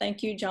of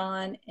thank you,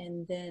 John.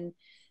 And then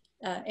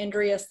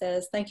Andrea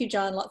says, thank you,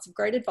 John. Lots of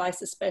great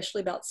advice,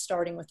 especially about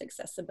starting with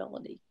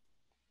accessibility.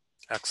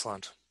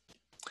 Excellent.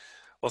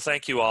 Well,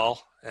 thank you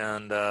all,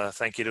 and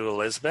thank you to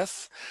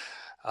Elizabeth.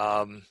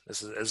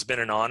 This has been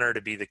an honor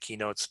to be the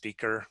keynote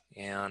speaker,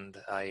 and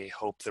I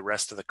hope the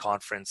rest of the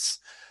conference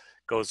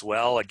goes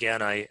well.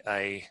 Again,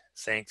 I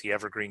thank the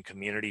Evergreen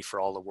community for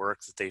all the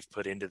work that they've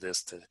put into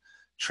this to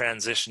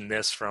transition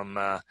this from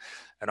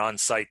an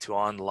on-site to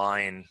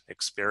online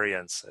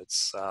experience.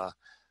 It's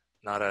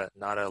not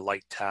a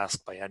light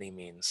task by any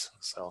means.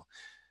 So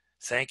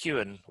thank you,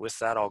 and with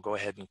that, I'll go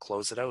ahead and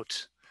close it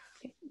out.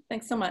 Okay.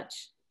 Thanks so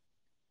much.